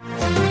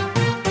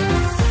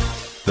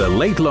 The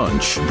Late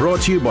Lunch,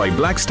 brought to you by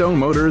Blackstone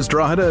Motors,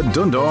 Drogheda,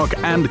 Dundalk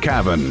and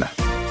Cavan.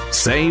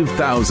 Save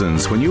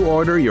thousands when you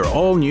order your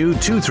all-new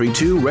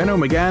 232 Renault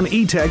Megane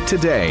E-Tech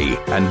today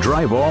and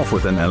drive off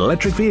with an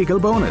electric vehicle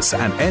bonus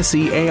and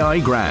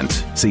SEAI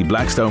grant. See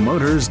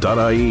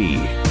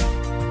blackstonemotors.ie.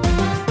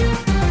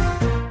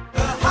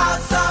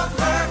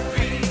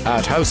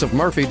 At House of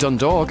Murphy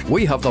Dundalk,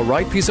 we have the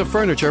right piece of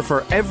furniture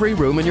for every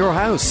room in your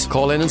house.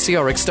 Call in and see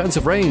our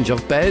extensive range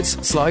of beds,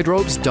 slide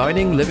robes,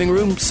 dining, living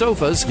room,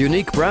 sofas,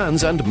 unique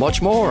brands and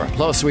much more.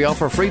 Plus, we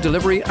offer free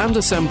delivery and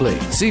assembly.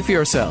 See for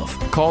yourself.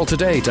 Call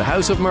today to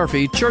House of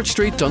Murphy, Church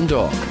Street,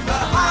 Dundalk.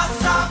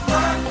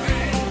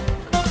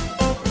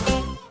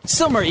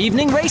 Summer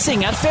evening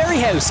racing at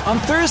Fairyhouse on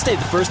Thursday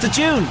the 1st of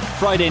June,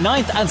 Friday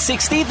 9th and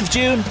 16th of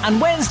June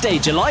and Wednesday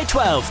July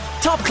 12th.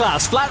 Top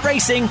class flat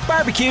racing,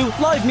 barbecue,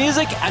 live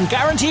music and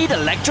guaranteed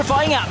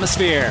electrifying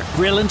atmosphere.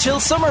 Grill and chill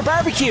summer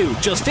barbecue,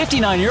 just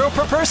 €59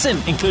 per person,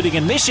 including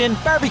admission,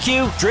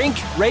 barbecue, drink,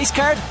 race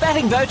card,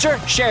 betting voucher,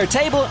 shared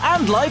table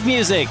and live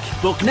music.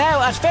 Book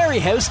now at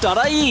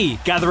fairyhouse.ie.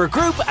 Gather a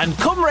group and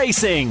come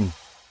racing.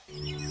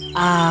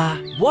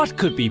 What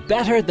could be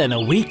better than a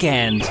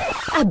weekend?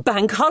 A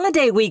bank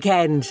holiday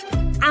weekend.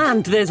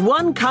 And there's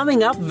one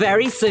coming up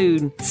very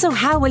soon. So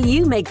how will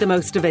you make the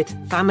most of it?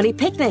 Family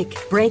picnic,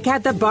 break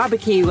out the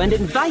barbecue and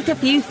invite a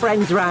few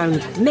friends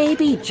round.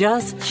 Maybe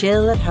just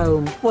chill at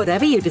home.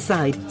 Whatever you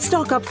decide,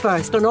 stock up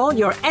first on all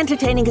your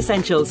entertaining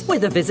essentials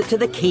with a visit to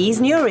the Keys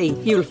Newry.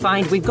 You'll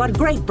find we've got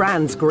great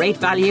brands, great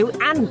value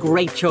and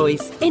great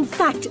choice. In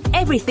fact,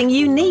 everything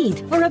you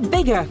need for a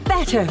bigger,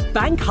 better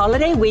bank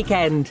holiday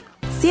weekend.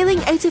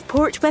 Sailing out of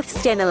port with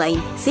Stena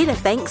Line. Sarah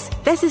thinks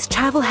this is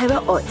travel how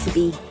it ought to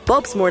be.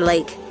 Bob's more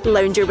like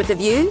lounger with a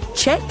view,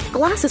 check.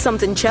 Glass of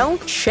something chill,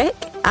 check.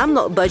 I'm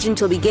not budging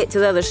till we get to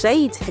the other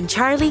side. And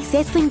Charlie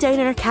settling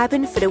down in her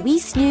cabin for a wee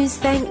snooze,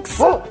 thanks.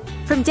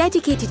 From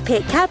dedicated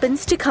pet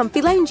cabins to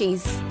comfy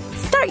lounges.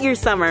 Start your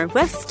summer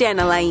with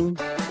Stena Line.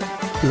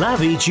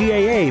 Lavi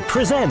GAA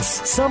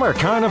presents Summer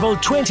Carnival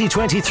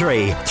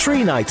 2023.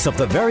 3 nights of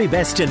the very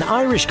best in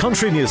Irish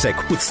country music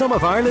with some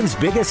of Ireland's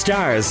biggest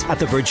stars at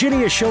the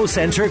Virginia Show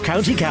Centre,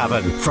 County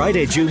Cavan.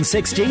 Friday, June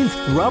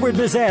 16th, Robert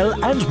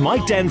Mizell and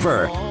Mike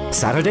Denver.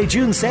 Saturday,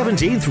 June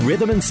 17th,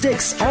 Rhythm and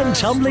Sticks and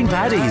Tumbling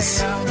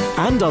Paddies.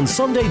 And on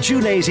Sunday,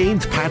 June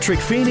 18th, Patrick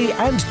Feeney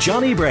and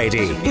Johnny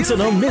Brady. It's an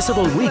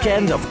unmissable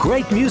weekend of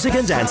great music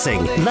and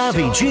dancing.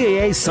 Lavi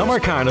GAA Summer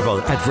Carnival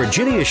at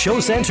Virginia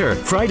Show Centre.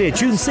 Friday,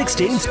 June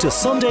 16th to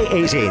Sunday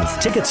 18th.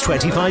 Tickets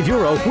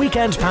 €25,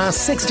 weekend pass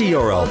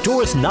 €60.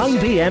 Doors 9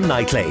 p.m.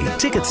 nightly.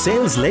 Ticket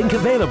sales link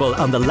available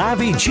on the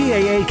Lavi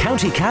GAA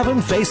County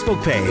Cavan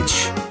Facebook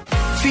page.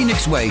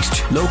 Phoenix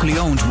Waste, locally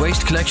owned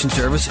waste collection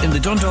service in the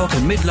Dundalk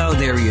and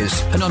Mid-Louth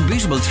areas. An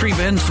unbeatable 3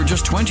 bins for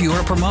just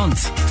 €20 per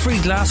month. Free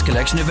glass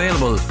collection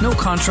available. No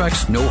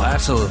contracts, no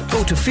hassle.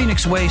 Go to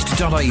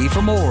phoenixwaste.ie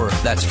for more.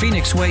 That's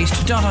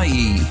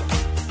phoenixwaste.ie.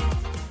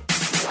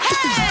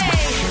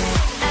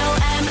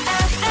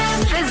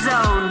 The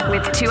Zone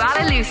with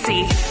Tuala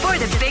Lucy for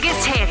the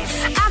biggest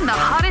hits and the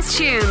hottest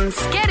tunes.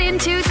 Get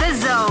into The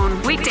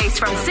Zone weekdays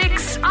from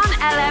 6 on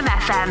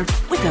LMFM.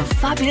 With a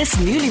fabulous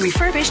newly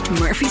refurbished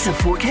Murphy's of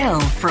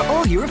Forkhill for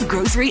all your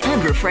grocery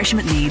and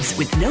refreshment needs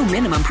with no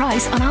minimum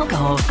price on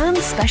alcohol and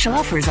special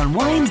offers on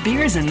wines,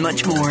 beers and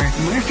much more.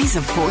 Murphy's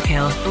of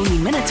Forkhill, only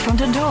minutes from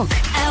Dundalk.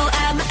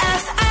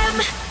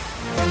 LMFM.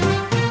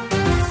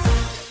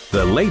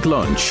 The Late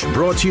Lunch,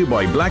 brought to you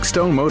by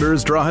Blackstone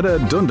Motors, Drogheda,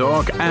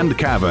 Dundalk and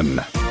Cavan.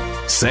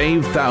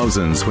 Save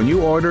thousands when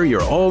you order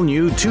your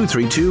all-new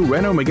 232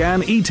 Renault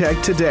Megane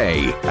E-Tech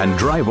today and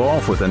drive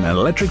off with an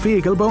electric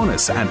vehicle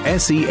bonus and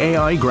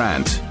SEAI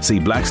grant. See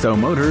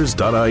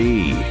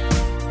blackstonemotors.ie.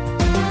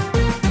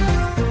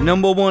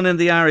 Number 1 in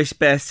the Irish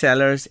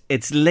bestsellers.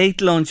 It's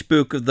Late Lunch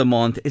Book of the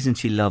Month. Isn't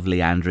she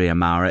lovely, Andrea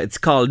Mara? It's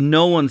called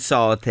No One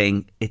Saw a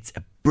Thing. It's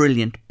a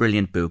brilliant,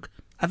 brilliant book.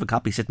 I have a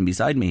copy sitting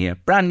beside me here,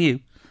 brand new.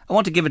 I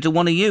want to give it to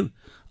one of you.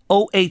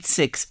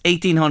 086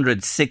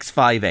 1800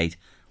 658.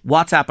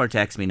 WhatsApp or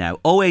text me now.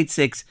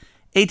 086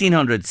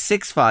 1800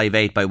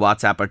 658 by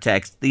WhatsApp or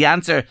text. The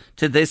answer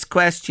to this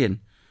question: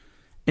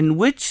 in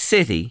which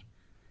city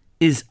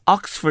is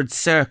Oxford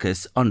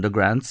Circus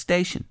Underground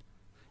Station?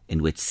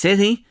 In which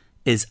city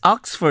is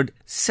Oxford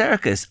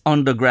Circus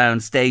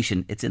Underground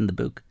Station? It's in the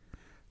book.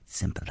 It's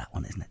simple, that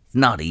one, isn't it? It's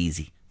not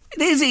easy.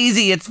 It is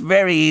easy. It's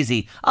very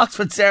easy.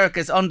 Oxford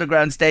Circus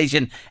Underground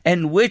Station.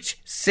 In which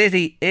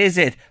city is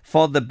it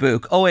for the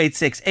book?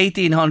 086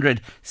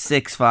 1800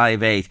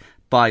 658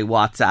 by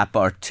WhatsApp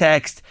or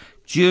text.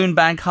 June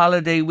Bank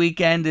Holiday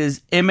weekend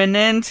is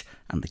imminent,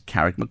 and the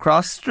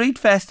Carrickmacross Street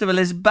Festival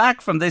is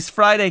back from this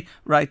Friday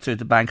right through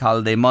to Bank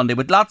Holiday Monday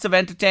with lots of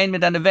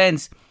entertainment and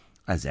events.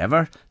 As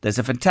ever, there's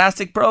a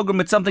fantastic programme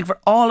with something for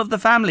all of the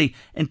family,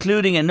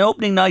 including an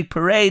opening night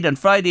parade on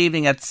Friday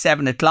evening at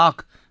 7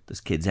 o'clock.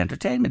 There's kids'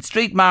 entertainment,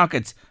 street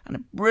markets, and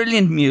a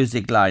brilliant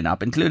music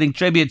lineup, including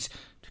tributes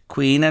to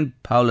Queen and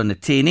Paolo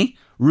Nutini,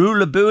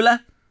 Rula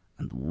Bula,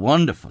 and the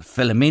wonderful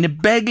Philomena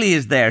Begley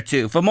is there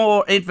too. For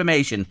more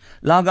information,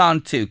 log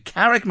on to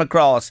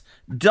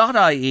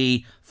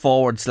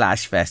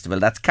carrickmacross.ie/festival.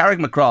 That's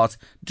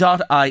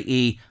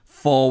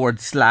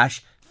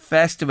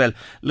carrickmacross.ie/festival.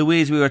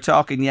 Louise, we were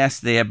talking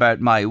yesterday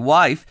about my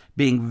wife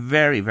being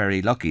very,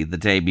 very lucky the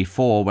day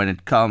before when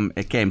it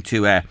came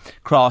to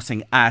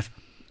crossing at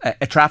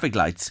traffic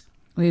lights.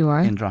 We were.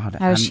 In Drogheda.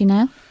 How is she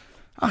now?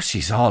 Oh,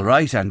 she's all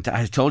right. And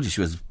I told you she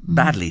was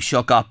badly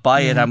shook up by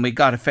it. And we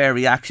got a fair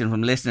reaction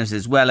from listeners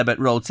as well about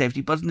road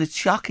safety. But isn't it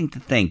shocking to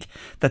think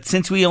that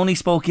since we only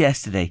spoke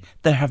yesterday,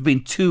 there have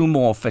been 2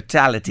 more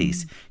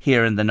fatalities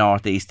here in the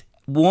northeast.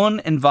 One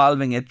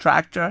involving a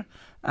tractor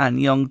and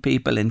young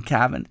people in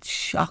Cavan. It's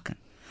shocking.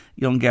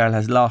 Young girl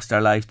has lost her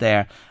life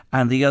there.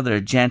 And the other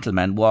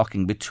gentleman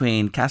walking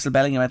between Castle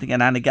Bellingham, I think,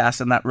 and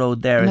Annagas on that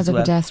road there as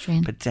well. Another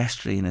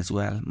Pedestrian as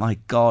well. My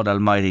God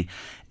almighty.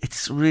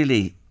 It's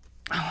really,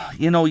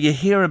 you know, you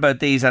hear about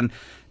these and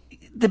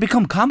they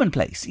become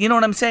commonplace. You know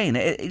what I'm saying?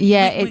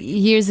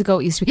 Years ago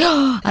it used to be,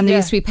 and there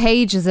used to be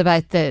pages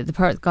about the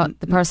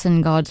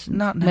person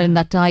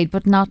that died,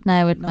 but not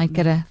now. It might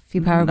get a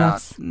few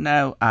paragraphs. Not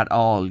now at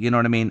all. You know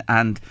what I mean?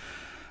 And,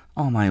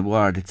 oh my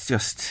word, it's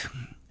just...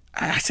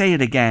 I say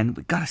it again,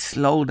 we've got to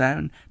slow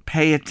down,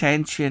 pay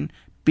attention,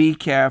 be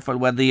careful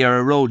whether you're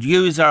a road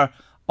user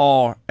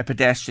or a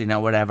pedestrian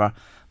or whatever.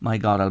 My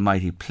God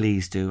almighty,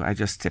 please do. I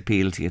just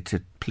appeal to you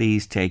to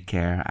please take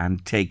care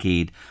and take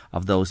heed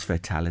of those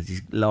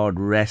fatalities. Lord,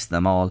 rest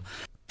them all.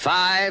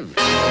 5,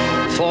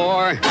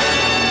 4,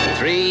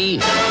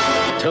 3,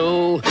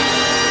 2,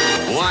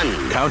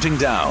 1. Counting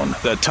down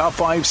the top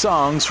 5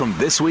 songs from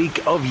this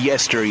week of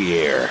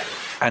yesteryear.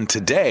 And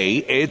today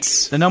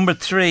it's... the number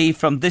 3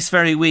 from this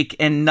very week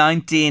in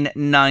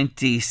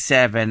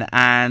 1997.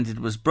 And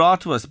it was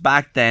brought to us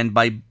back then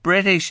by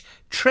British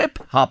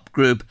trip-hop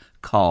group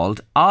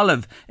called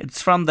Olive.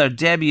 It's from their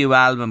debut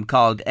album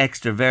called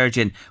Extra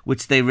Virgin,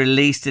 which they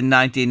released in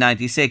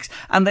 1996.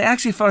 And they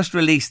actually first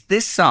released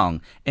this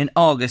song in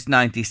August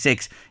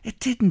 96. It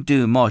didn't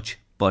do much,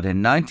 but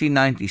in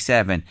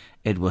 1997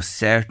 it was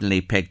certainly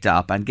picked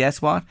up. And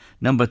guess what?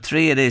 Number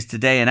 3 it is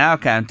today in our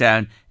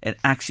countdown. It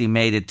actually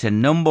made it to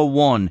number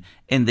 1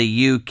 in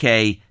the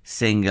UK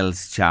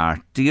singles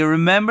chart. Do you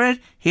remember it?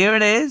 Here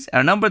it is,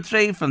 our number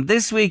 3 from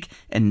this week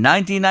in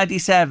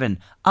 1997.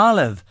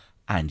 Olive,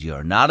 and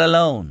You're Not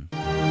Alone.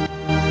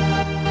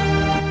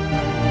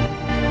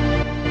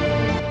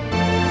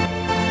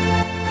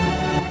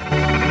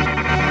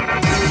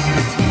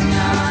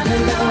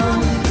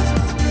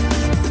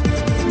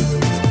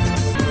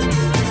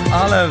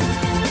 Olive,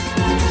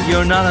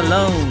 You're Not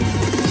Alone.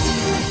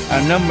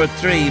 Our number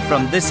 3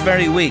 from this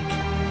very week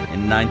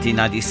in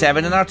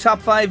 1997 in our top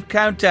 5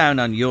 countdown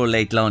on Your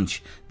Late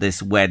Lunch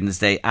this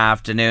Wednesday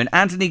afternoon.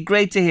 Anthony,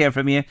 great to hear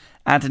from you.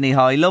 Anthony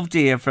Hoy, love to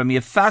hear from you.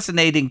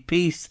 Fascinating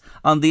piece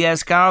on the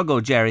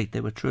escargot, Jerry.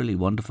 They were truly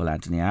wonderful,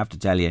 Anthony, I have to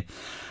tell you.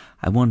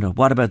 I wonder,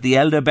 what about the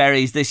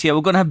elderberries this year?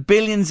 We're going to have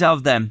billions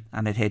of them,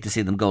 and I'd hate to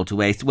see them go to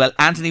waste. Well,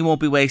 Anthony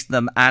won't be wasting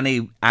them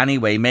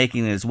anyway,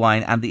 making his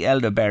wine. And the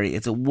elderberry,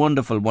 it's a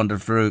wonderful,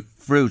 wonderful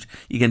fruit.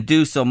 You can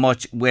do so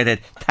much with it.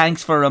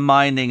 Thanks for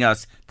reminding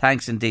us.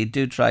 Thanks indeed.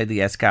 Do try the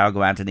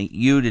escargot, Anthony.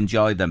 You'd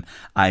enjoy them.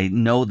 I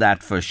know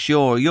that for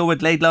sure. You're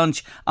with Late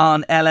Lunch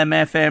on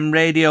LMFM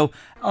Radio.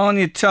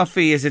 Anya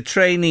Tuffy is a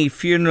trainee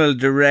funeral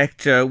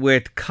director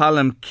with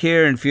Colm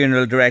Kieran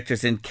Funeral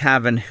Directors in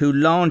Cavan, who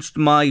launched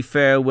My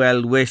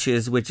Farewell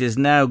Wishes, which is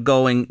now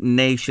going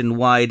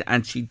nationwide.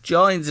 And she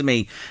joins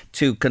me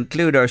to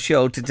conclude our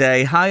show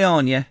today. Hi,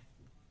 Anya.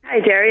 Hi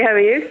Jerry, how are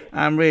you?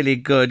 I'm really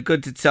good.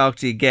 Good to talk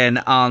to you again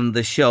on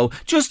the show.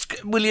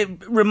 Just, will you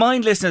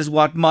remind listeners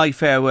what My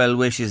Farewell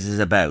Wishes is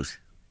about?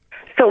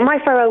 So My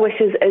Farewell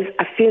Wishes is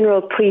a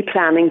funeral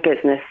pre-planning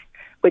business,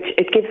 which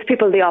it gives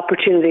people the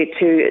opportunity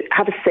to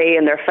have a say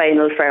in their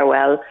final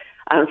farewell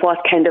and what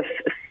kind of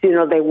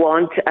funeral they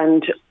want,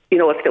 and, you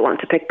know, if they want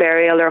to pick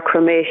burial or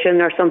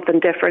cremation or something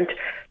different,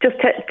 just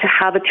to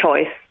have a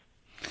choice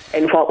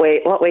in what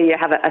way you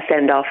have a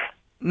send-off.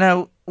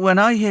 Now, when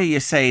I hear you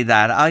say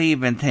that, I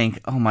even think,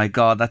 oh my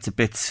God, that's a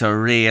bit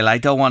surreal. I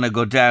don't want to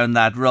go down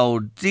that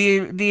road. Do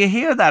you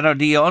hear that, or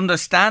do you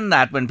understand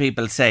that when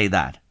people say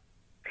that?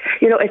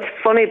 You know, it's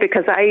funny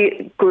because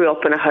I grew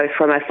up in a house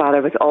where my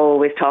father was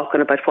always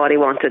talking about what he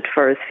wanted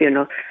for his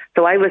funeral.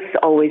 So I was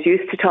always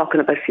used to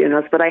talking about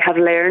funerals, but I have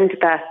learned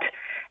that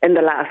in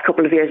the last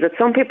couple of years that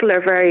some people are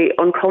very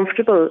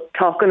uncomfortable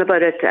talking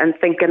about it and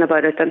thinking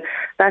about it, and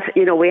that,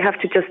 you know, we have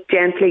to just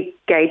gently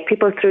guide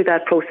people through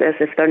that process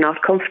if they're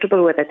not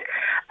comfortable with it.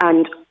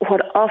 And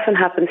what often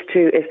happens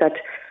too is that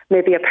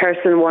maybe a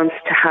person wants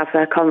to have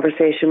that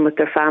conversation with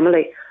their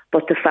family,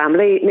 but the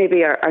family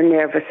maybe are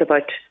nervous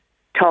about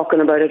talking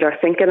about it or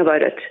thinking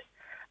about it.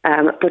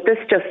 But this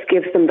just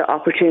gives them the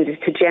opportunity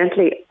to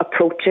gently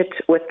approach it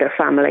with their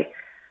family.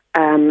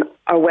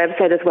 Our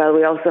website as well,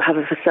 we also have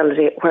a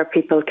facility where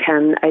people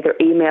can either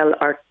email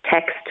or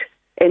text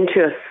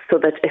into us, so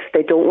that if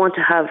they don't want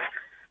to have,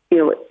 you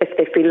know, if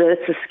they feel that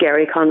it's a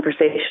scary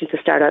conversation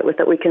to start out with,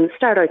 that we can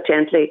start out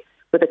gently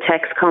with a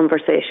text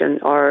conversation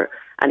or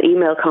an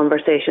email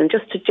conversation,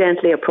 just to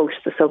gently approach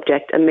the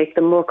subject and make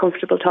them more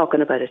comfortable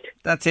talking about it.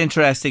 That's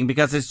interesting,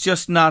 because it's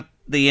just not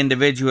the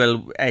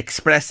individual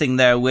expressing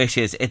their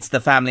wishes, it's the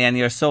family. And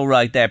you're so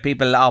right there.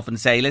 People often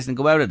say, listen,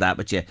 go out of that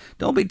with you.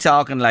 Don't be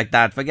talking like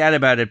that. Forget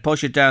about it.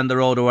 Push it down the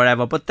road or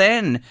whatever. But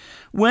then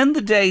when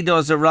the day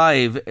does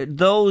arrive,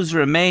 those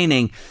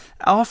remaining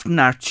often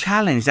are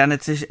challenged, and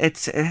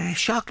it's a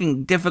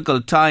shocking,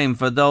 difficult time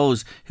for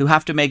those who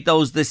have to make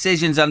those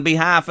decisions on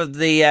behalf of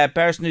the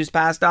person who's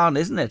passed on,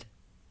 isn't it?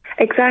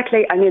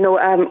 Exactly. And, you know,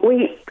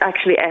 we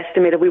actually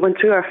estimated, we went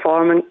through our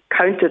form and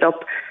counted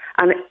up,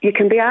 and you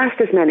can be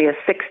asked as many as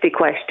 60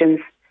 questions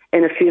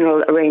in a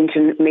funeral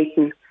arranging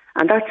meeting.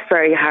 And that's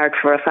very hard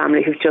for a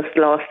family who've just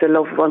lost a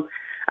loved one.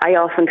 I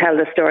often tell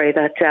the story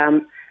that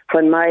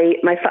when my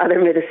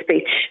father made a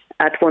speech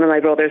at one of my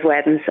brother's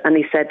weddings, and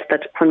he said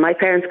that when my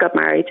parents got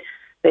married,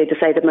 they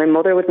decided my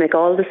mother would make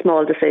all the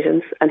small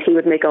decisions and he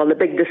would make all the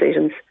big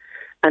decisions.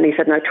 And he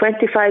said, now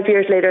 25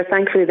 years later,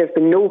 thankfully there's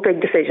been no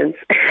big decisions.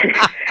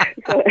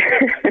 So,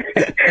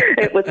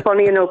 it was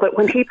funny, you know, but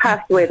when he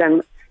passed away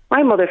then,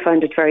 my mother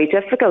found it very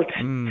difficult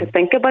to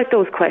think about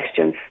those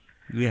questions.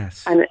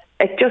 Yes. And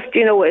it just,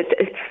 you know,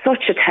 it's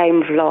such a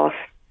time of loss.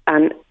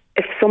 And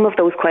if some of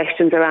those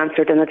questions are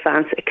answered in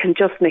advance, it can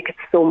just make it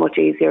so much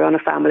easier on a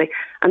family.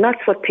 And that's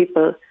what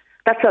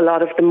that's a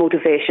lot of the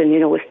motivation, you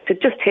know, is to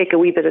just take a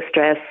wee bit of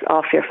stress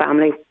off your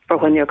family for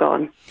when you're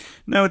gone.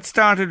 Now, it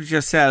started with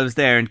yourselves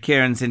there in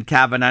Kieran's in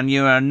Cavan, and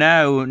you are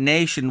now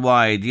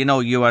nationwide. You know,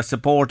 you are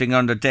supporting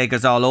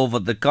undertakers all over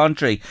the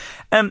country.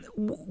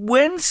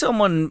 When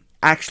someone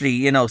actually,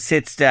 you know,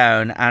 sits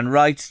down and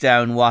writes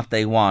down what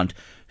they want,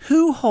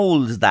 who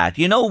holds that?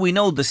 You know, we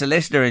know the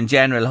solicitor in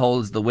general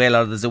holds the will,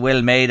 or there's a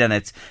will made and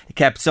it's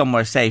kept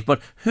somewhere safe.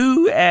 But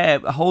who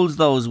holds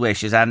those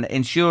wishes and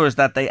ensures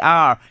that they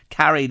are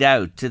carried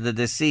out to the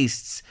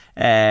deceased's,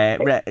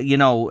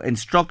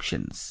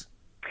 instructions?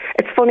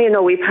 It's funny, you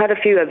know, we've had a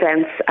few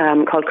events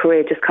called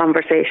Courageous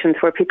Conversations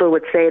where people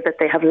would say that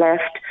they have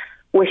left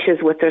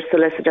wishes with their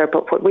solicitor.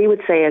 But what we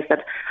would say is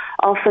that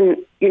often,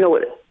 you know,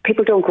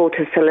 people don't go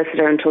to a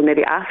solicitor until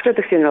maybe after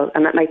the funeral,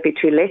 and that might be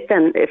too late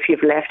then if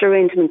you've left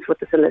arrangements with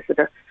the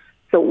solicitor.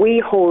 So we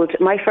hold,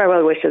 My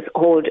Farewell Wishes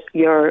hold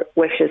your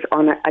wishes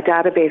on a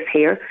database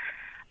here,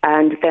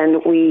 and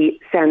then we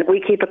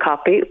keep a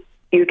copy,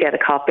 you get a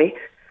copy,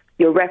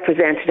 your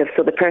representative,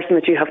 so the person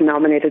that you have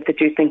nominated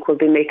that you think will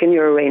be making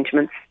your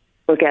arrangements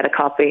will get a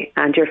copy,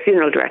 and your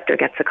funeral director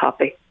gets a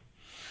copy.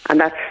 And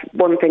that's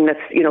one thing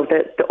that's, you know,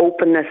 the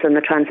openness and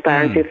the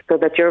transparency, so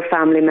that your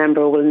family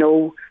member will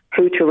know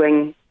who to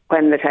ring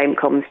when the time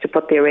comes to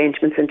put the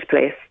arrangements into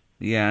place.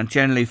 Yeah, and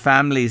generally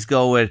families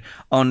go with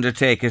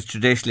undertakers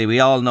traditionally.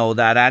 We all know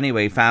that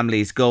anyway.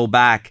 Families go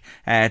back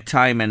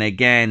time and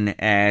again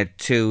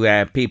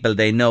to people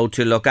they know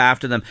to look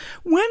after them.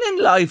 When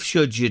in life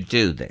should you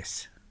do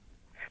this?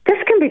 This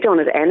can be done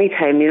at any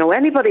time. You know,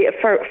 anybody,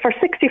 for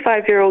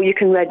 65-year-old, you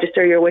can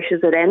register your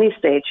wishes at any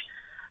stage.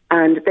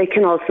 And they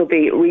can also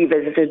be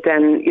revisited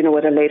then, you know,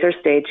 at a later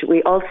stage.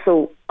 We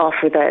also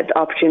offer the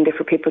opportunity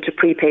for people to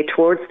prepay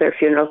towards their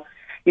funeral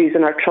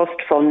using our trust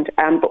fund.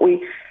 But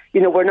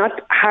we're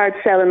not hard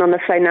selling on the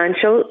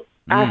financial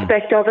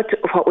aspect of it.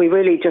 What we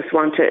really just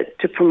want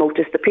to promote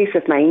is the peace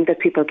of mind that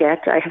people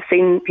get. I have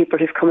seen people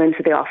who've come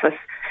into the office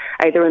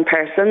either in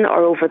person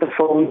or over the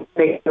phone.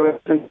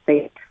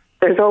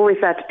 There's always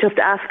that, just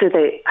after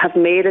they have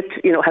made it,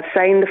 you know, have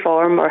signed the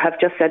form or have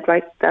just said,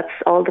 right, that's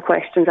all the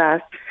questions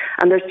asked.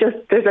 And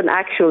there's an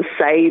actual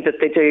sigh that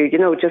they do, you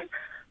know, just,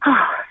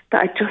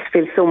 I just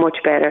feel so much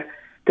better.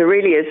 There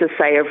really is a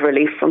sigh of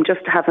relief from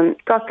just having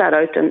got that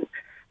out and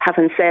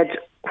having said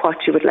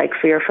what you would like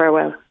for your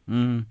farewell.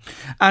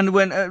 And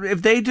when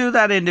if they do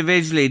that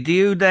individually,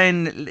 you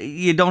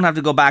don't have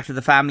to go back to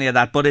the family of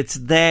that, but it's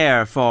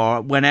there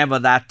for whenever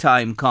that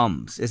time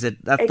comes. Is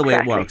it? That's the way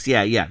it works.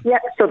 Yeah. Yeah.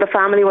 So the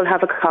family will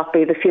have a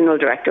copy. The funeral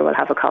director will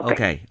have a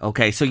copy.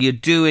 Okay. So you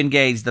do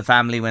engage the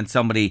family when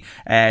somebody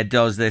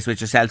does this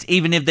with yourselves,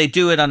 even if they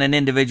do it on an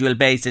individual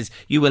basis.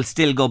 You will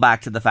still go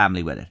back to the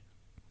family with it.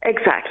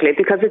 Exactly,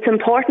 because it's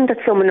important that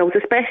someone knows,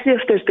 especially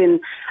if there's been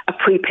a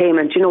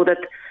prepayment. You know that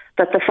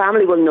the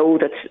family will know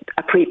that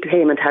a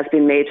prepayment has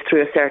been made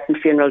through a certain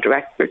funeral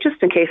director,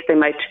 just in case they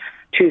might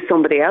choose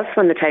somebody else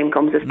when the time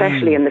comes,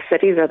 especially in the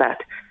cities or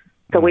that.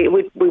 So we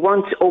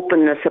want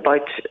openness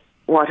about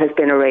what has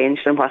been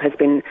arranged and what has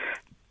been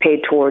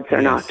paid towards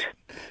or not.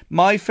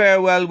 My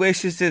Farewell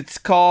Wishes, it's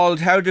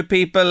called. How do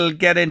people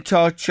get in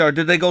touch, or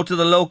do they go to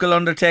the local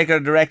undertaker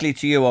directly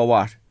to you, or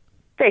what?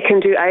 They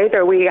can do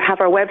either. We have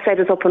our website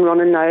is up and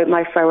running now,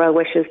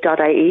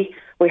 myfarewellwishes.ie.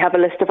 We have a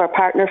list of our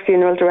partner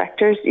funeral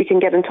directors. You can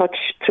get in touch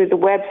through the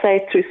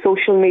website, through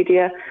social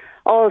media,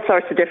 all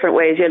sorts of different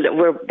ways.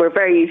 We're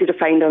very easy to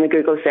find on a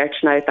Google search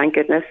now, thank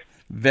goodness.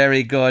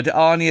 Very good.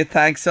 Anya,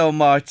 thanks so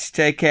much.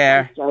 Take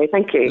care. Thanks, Jerry.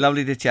 Thank you.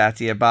 Lovely to chat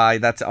to you. Bye.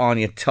 That's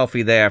Anya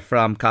Tuffy there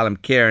from Colin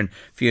Kieran,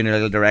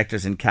 Funeral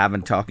Directors in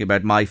Cavan, talking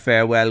about My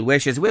Farewell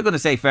Wishes. We're going to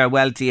say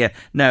farewell to you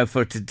now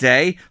for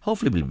today.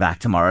 Hopefully we'll be back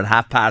tomorrow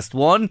at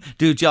 1:30.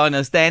 Do join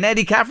us then.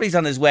 Eddie Caffrey's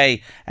on his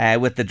way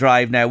with The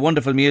Drive now.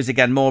 Wonderful music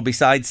and more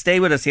besides. Stay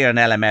with us here on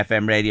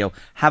LMFM Radio.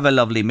 Have a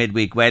lovely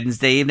midweek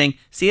Wednesday evening.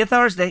 See you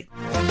Thursday.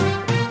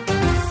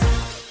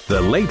 The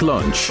Late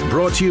Lunch,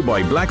 brought to you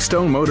by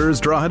Blackstone Motors,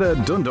 Drogheda,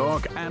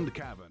 Dundalk and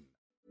Cavan.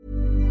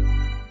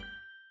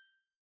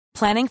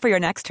 Planning for your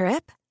next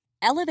trip?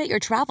 Elevate your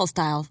travel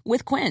style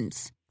with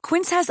Quince.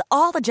 Quince has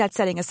all the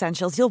jet-setting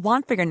essentials you'll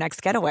want for your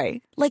next getaway,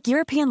 like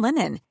European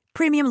linen,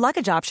 premium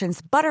luggage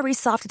options, buttery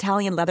soft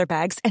Italian leather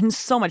bags, and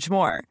so much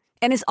more.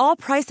 And is all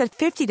priced at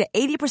 50 to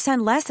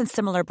 80% less than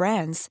similar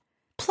brands.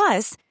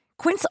 Plus,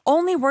 Quince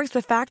only works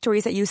with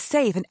factories that use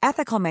safe and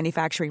ethical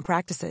manufacturing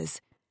practices.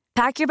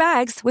 Pack your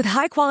bags with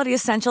high-quality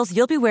essentials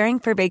you'll be wearing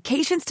for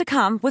vacations to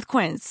come with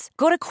Quince.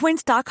 Go to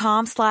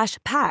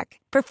quince.com/pack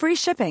for free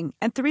shipping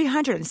and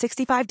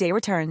 365-day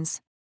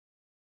returns.